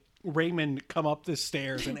see Raymond come up the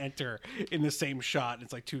stairs and enter in the same shot.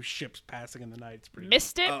 It's like 2 ships passing in the night. It's pretty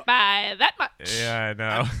missed it by that much. Yeah, I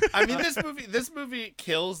know. I mean, this movie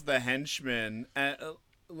kills the henchman.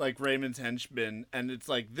 like Raymond's henchmen, and it's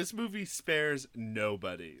like this movie spares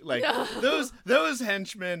nobody. Like those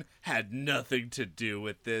henchmen had nothing to do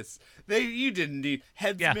with this. You didn't need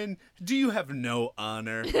headsmen. Do you have no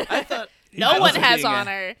honor? I thought no one has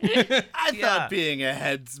honor. I thought being a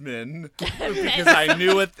headsman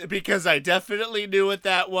because I definitely knew what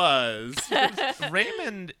that was.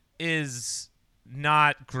 Raymond is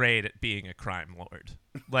not great at being a crime lord.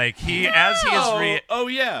 Like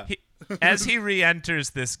as he re-enters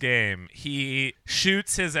this game, he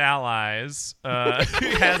shoots his allies. He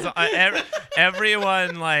has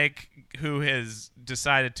everyone like who has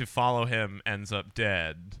decided to follow him ends up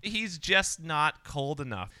dead. He's just not cold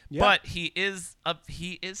enough. Yep. But he is a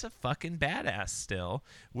fucking badass still,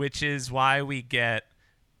 which is why we get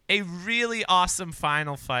a really awesome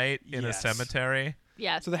final fight in a cemetery.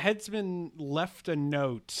 Yeah. So the headsman left a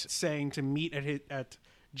note saying to meet at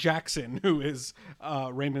Jackson, who is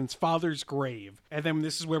Raymond's father's grave. And then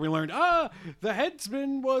this is where we learned, the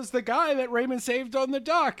headsman was the guy that Raymond saved on the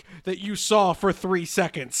dock that you saw for 3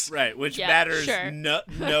 seconds. Right, which matters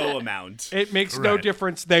no amount. It makes no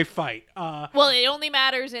difference. They fight. Well, it only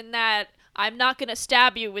matters in that I'm not going to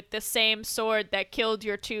stab you with the same sword that killed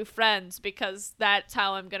your 2 friends because that's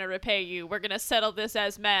how I'm going to repay you. We're going to settle this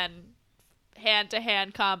as men.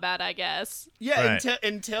 Hand-to-hand combat, I guess. Yeah,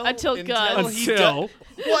 until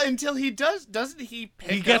he does. Doesn't he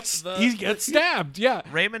pick he gets stabbed? Yeah.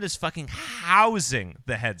 Raymond is fucking housing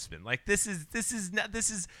the headsman. Like this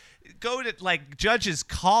is go to like judges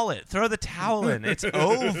call it. Throw the towel in. It's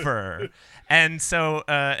over. And so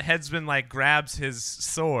headsman like grabs his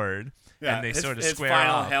sword and they sort of square off. His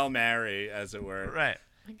final Hail Mary, as it were. Right.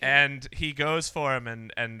 And he goes for him,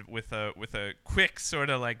 and with a quick sort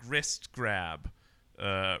of like wrist grab,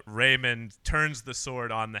 Raymond turns the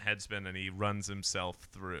sword on the headsman and he runs himself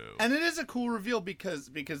through. And it is a cool reveal because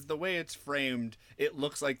the way it's framed, it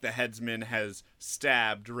looks like the headsman has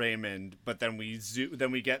stabbed Raymond, but then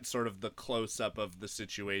we get sort of the close up of the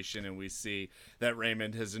situation and we see that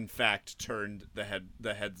Raymond has in fact turned the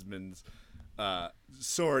headsman's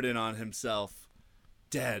sword in on himself.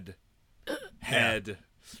 Dead. Head.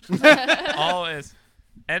 Always.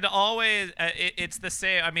 And always, it's the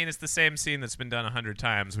same. I mean, it's the same scene that's been done 100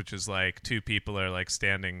 times, which is like 2 people are like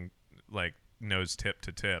standing like nose tip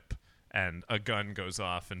to tip, and a gun goes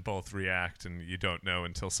off, and both react, and you don't know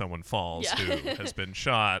until someone falls who has been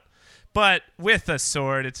shot. But with a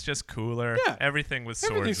sword, it's just cooler. Yeah. Everything with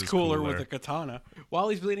swords Everything's is cooler with a katana. While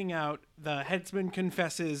he's bleeding out, the headsman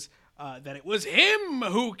confesses that it was him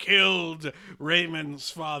who killed Raymond's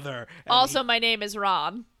father. And also, my name is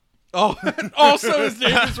Ron. Oh, also his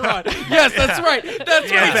name is Ron. Yes, that's right. That's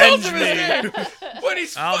what he tells him his name. When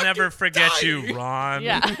he's I'll never forget dying. You, Ron.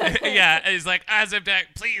 Yeah. Yeah, he's like, as of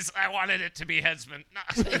deck, please, I wanted it to be headsman.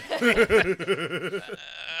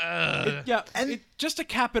 Just to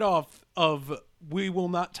cap it off we will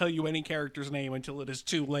not tell you any character's name until it is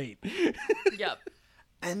too late. Yep.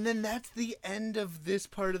 And then that's the end of this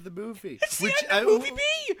part of the movie. It's the end of movie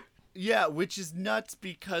B! Yeah, which is nuts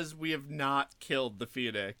because we have not killed the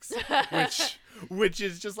Phoenix. Which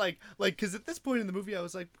is just like, because at this point in the movie, I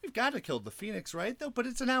was like, we've got to kill the Phoenix, right? Though, but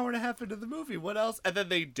it's an hour and a half into the movie. What else? And then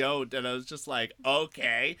they don't. And I was just like,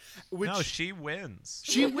 okay. No, she wins.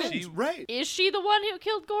 She wins, right. Is she the one who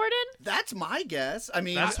killed Gordon? That's my guess. I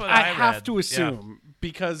mean, that's what I read. have to assume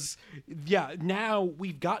because, now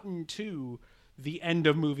we've gotten to the end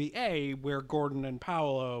of movie A where Gordon and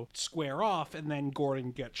Paolo square off and then Gordon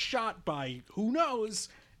gets shot by who knows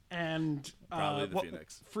and probably the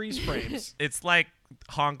Phoenix. Freeze frames. It's like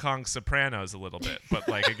Hong Kong Sopranos a little bit, but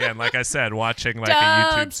like again, like I said, watching like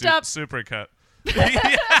a YouTube supercut.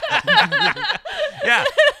 Yeah,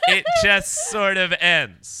 it just sort of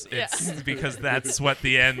ends. It's because that's what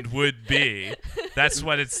the end would be. That's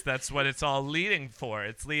what it's all leading for.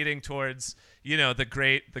 It's leading towards, the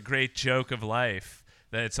great joke of life,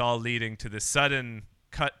 that it's all leading to the sudden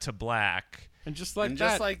cut to black. And just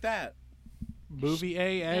like that. Movie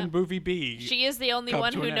A and movie B. She is the only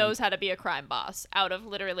one who knows how to be a crime boss out of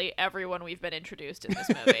literally everyone we've been introduced in this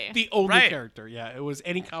movie. The only character, it was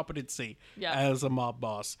any competency as a mob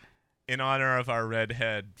boss. In honor of our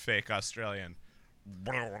redhead fake Australian.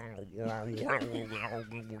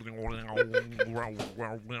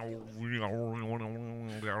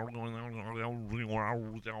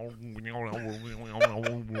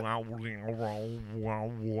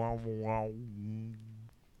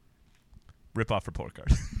 Rip off report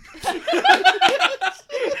card.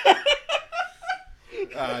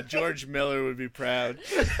 George Miller would be proud.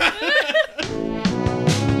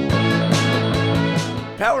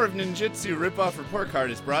 Power of Ninjitsu Ripoff Report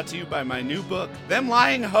Card is brought to you by my new book, Them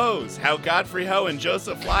Lying Hoes, How Godfrey Ho and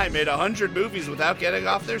Joseph Fly Made 100 Movies Without Getting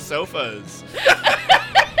Off Their Sofas.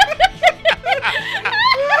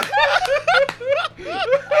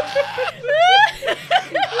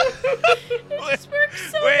 This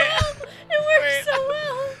works so well. It works so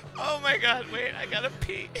well. Oh my god, wait, I gotta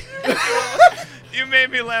pee. You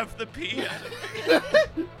made me laugh the pee out of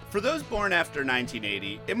me. For those born after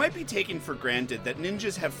 1980, it might be taken for granted that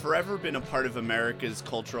ninjas have forever been a part of America's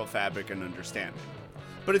cultural fabric and understanding.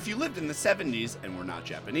 But if you lived in the 70s and were not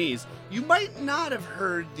Japanese, you might not have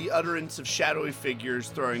heard the utterance of shadowy figures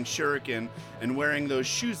throwing shuriken and wearing those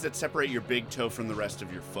shoes that separate your big toe from the rest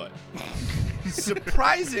of your foot.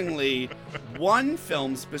 Surprisingly, one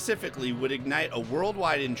film specifically would ignite a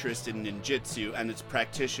worldwide interest in ninjitsu and its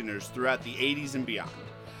practitioners throughout the 80s and beyond.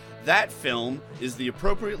 That film is the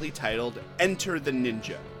appropriately titled Enter the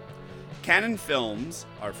Ninja. Cannon Films,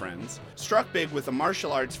 our friends, struck big with a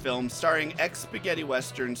martial arts film starring ex-spaghetti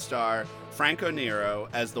western star Franco Nero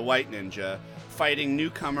as the White Ninja, fighting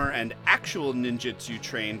newcomer and actual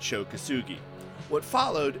ninjitsu-trained Sho Kosugi. What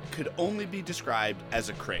followed could only be described as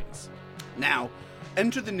a craze. Now,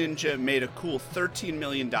 Enter the Ninja made a cool $13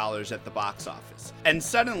 million at the box office, and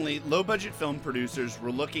suddenly low-budget film producers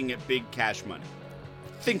were looking at big cash money.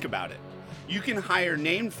 Think about it. You can hire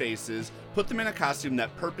named faces, put them in a costume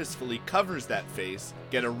that purposefully covers that face,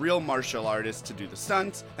 get a real martial artist to do the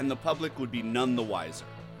stunts, and the public would be none the wiser.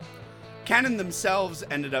 Cannon themselves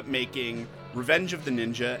ended up making Revenge of the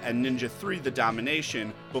Ninja and Ninja 3: The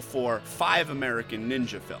Domination before 5 American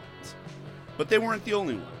ninja films. But they weren't the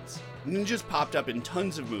only ones. Ninjas popped up in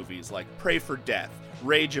tons of movies like Pray for Death,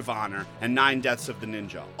 Rage of Honor, and 9 Deaths of the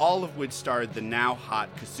Ninja, all of which starred the now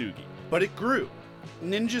hot Kosugi. But it grew.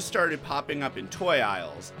 Ninjas started popping up in toy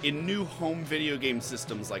aisles, in new home video game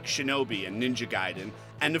systems like Shinobi and Ninja Gaiden,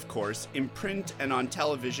 and of course, in print and on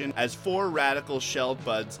television as 4 radical shelled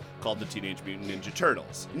buds called the Teenage Mutant Ninja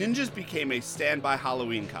Turtles. Ninjas became a standby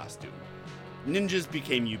Halloween costume. Ninjas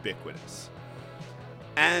became ubiquitous.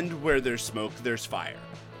 And where there's smoke, there's fire.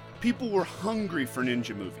 People were hungry for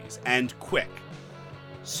ninja movies, and quick.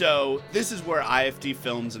 So, this is where IFD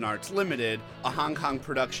Films and Arts Limited, a Hong Kong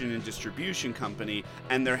production and distribution company,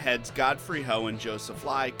 and their heads Godfrey Ho and Joseph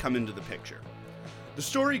Lai come into the picture. The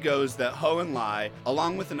story goes that Ho and Lai,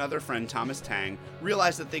 along with another friend Thomas Tang,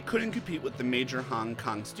 realized that they couldn't compete with the major Hong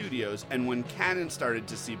Kong studios, and when Cannon started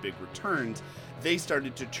to see big returns, they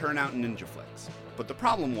started to churn out ninja flicks. But the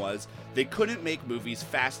problem was, they couldn't make movies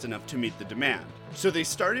fast enough to meet the demand. So they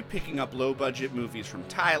started picking up low-budget movies from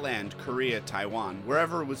Thailand, Korea, Taiwan,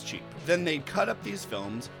 wherever it was cheap. Then they'd cut up these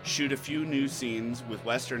films, shoot a few new scenes with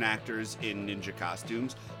Western actors in ninja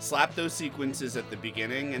costumes, slap those sequences at the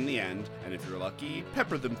beginning and the end, and if you're lucky,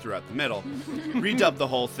 pepper them throughout the middle, redub the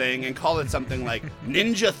whole thing and call it something like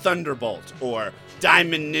Ninja Thunderbolt, or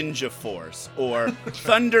Diamond Ninja Force, or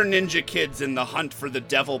Thunder Ninja Kids in the Hunt for the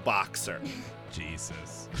Devil Boxer.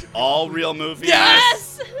 Jesus. All real movies.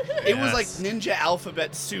 Yes! It was like Ninja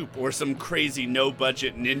Alphabet Soup or some crazy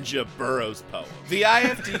no-budget Ninja Burroughs poem. The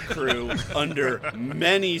IFD crew, under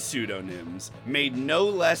many pseudonyms, made no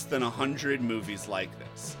less than 100 movies like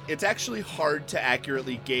this. It's actually hard to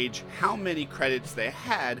accurately gauge how many credits they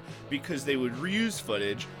had because they would reuse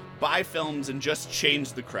footage, buy films and just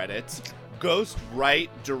change the credits, ghost, write,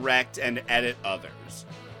 direct, and edit others.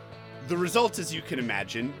 The results, as you can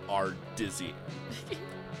imagine, are dizzying.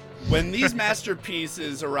 When these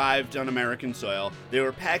masterpieces arrived on American soil, they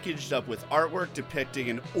were packaged up with artwork depicting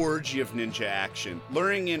an orgy of ninja action,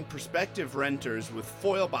 luring in prospective renters with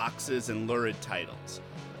foil boxes and lurid titles.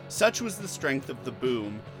 Such was the strength of the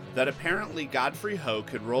boom that apparently Godfrey Ho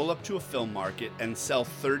could roll up to a film market and sell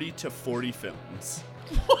 30 to 40 films.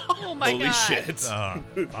 Oh my Holy god. shit.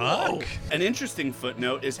 Fuck. An interesting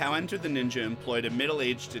footnote is how Enter the Ninja employed a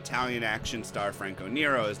middle-aged Italian action star Franco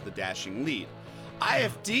Nero as the dashing lead.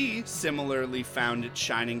 IFD similarly found its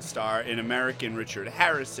shining star in American Richard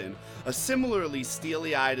Harrison, a similarly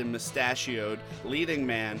steely-eyed and mustachioed leading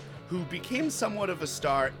man who became somewhat of a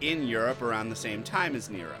star in Europe around the same time as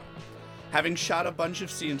Nero. Having shot a bunch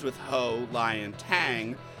of scenes with Ho, Lai, and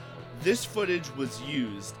Tang, this footage was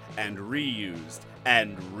used and reused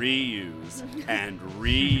and reused and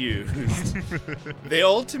reused. They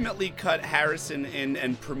ultimately cut Harrison in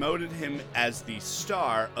and promoted him as the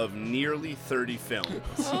star of nearly 30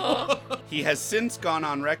 films. He has since gone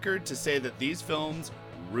on record to say that these films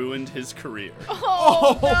ruined his career.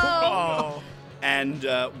 Oh, no. And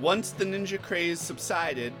once the ninja craze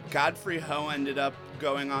subsided, Godfrey Ho ended up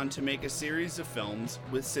going on to make a series of films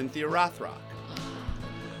with Cynthia Rothrock.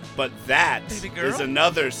 But that Baby girl? is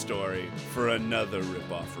another story for another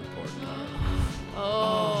Rip-Off Report card.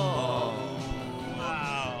 Oh.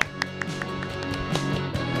 Wow.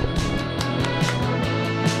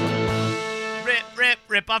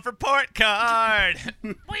 Rip off report card.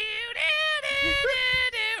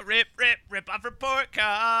 Rip off report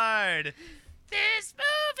card. This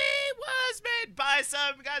movie was made by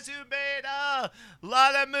some guys who made a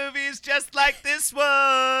lot of movies just like this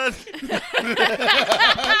one.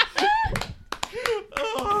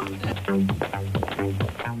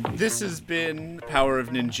 This has been Power of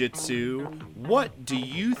Ninjitsu. What do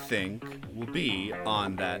you think will be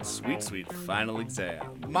on that sweet, sweet final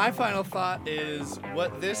exam? My final thought is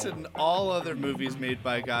what this and all other movies made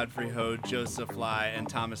by Godfrey Ho, Joseph Lai, and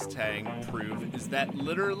Thomas Tang prove is that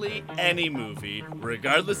literally any movie,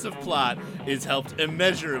 regardless of plot, is helped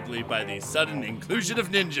immeasurably by the sudden inclusion of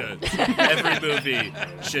ninjas. Every movie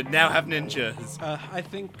should now have ninjas. I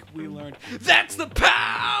think we learned that's the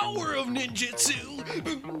power of ninjitsu.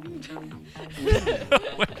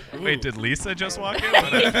 Wait, did Lisa just walk in?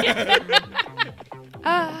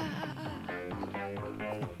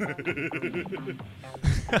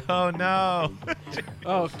 Oh no!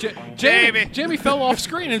 Oh, Jamie fell off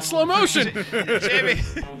screen in slow motion. Jamie,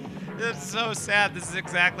 it's so sad. This is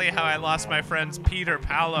exactly how I lost my friends Peter,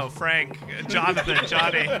 Paolo, Frank, Jonathan,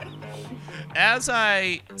 Johnny. As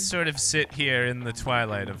I sort of sit here in the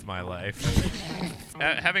twilight of my life,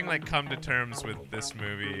 having come to terms with this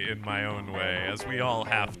movie in my own way, as we all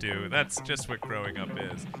have to, that's just what growing up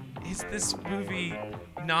is this movie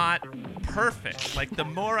not perfect? The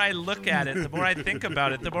more I look at it, the more I think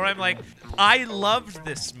about it, the more I'm like, I loved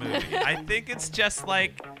this movie. I think it's just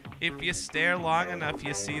if you stare long enough,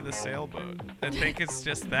 you see the sailboat. I think it's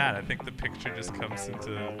just that. I think the picture just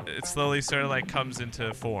it slowly sort of comes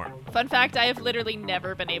into form. Fun fact, I have literally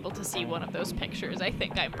never been able to see one of those pictures. I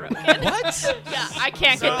think I'm broken. What? Yeah, I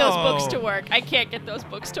can't get those books to work. I can't get those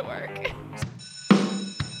books to work.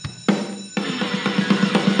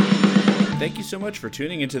 Thank you so much for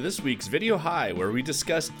tuning into this week's Video High, where we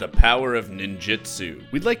discussed the power of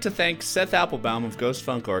ninjitsu. We'd like to thank Seth Applebaum of Ghost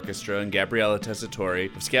Funk Orchestra and Gabriella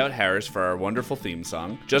Tessitore of Scout Harris for our wonderful theme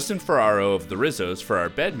song, Justin Ferraro of the Rizzos for our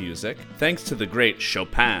bed music, thanks to the great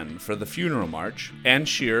Chopin for the funeral march, Ann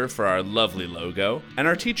Shearer for our lovely logo, and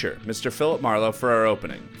our teacher, Mr. Philip Marlowe, for our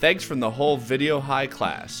opening. Thanks from the whole Video High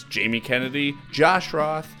class, Jamie Kennedy, Josh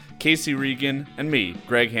Roth, Casey Regan, and me,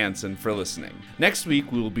 Greg Hansen, for listening. Next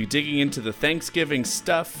week, we will be digging into the Thanksgiving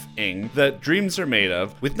stuffing that dreams are made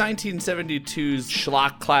of with 1972's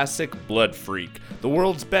schlock classic Blood Freak, the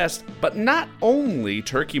world's best, but not only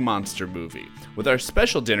turkey monster movie, with our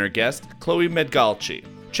special dinner guest, Chloe Medgalchi.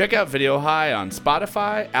 Check out Video High on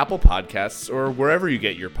Spotify, Apple Podcasts, or wherever you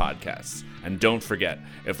get your podcasts. And don't forget,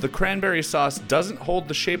 if the cranberry sauce doesn't hold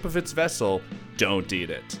the shape of its vessel, don't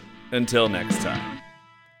eat it. Until next time.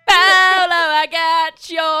 Paolo, I got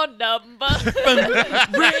your number.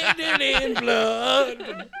 Written in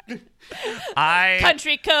blood.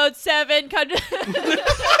 Country code 7.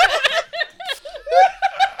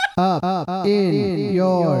 Up in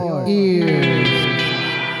your ears.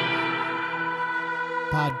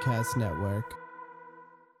 Podcast Network.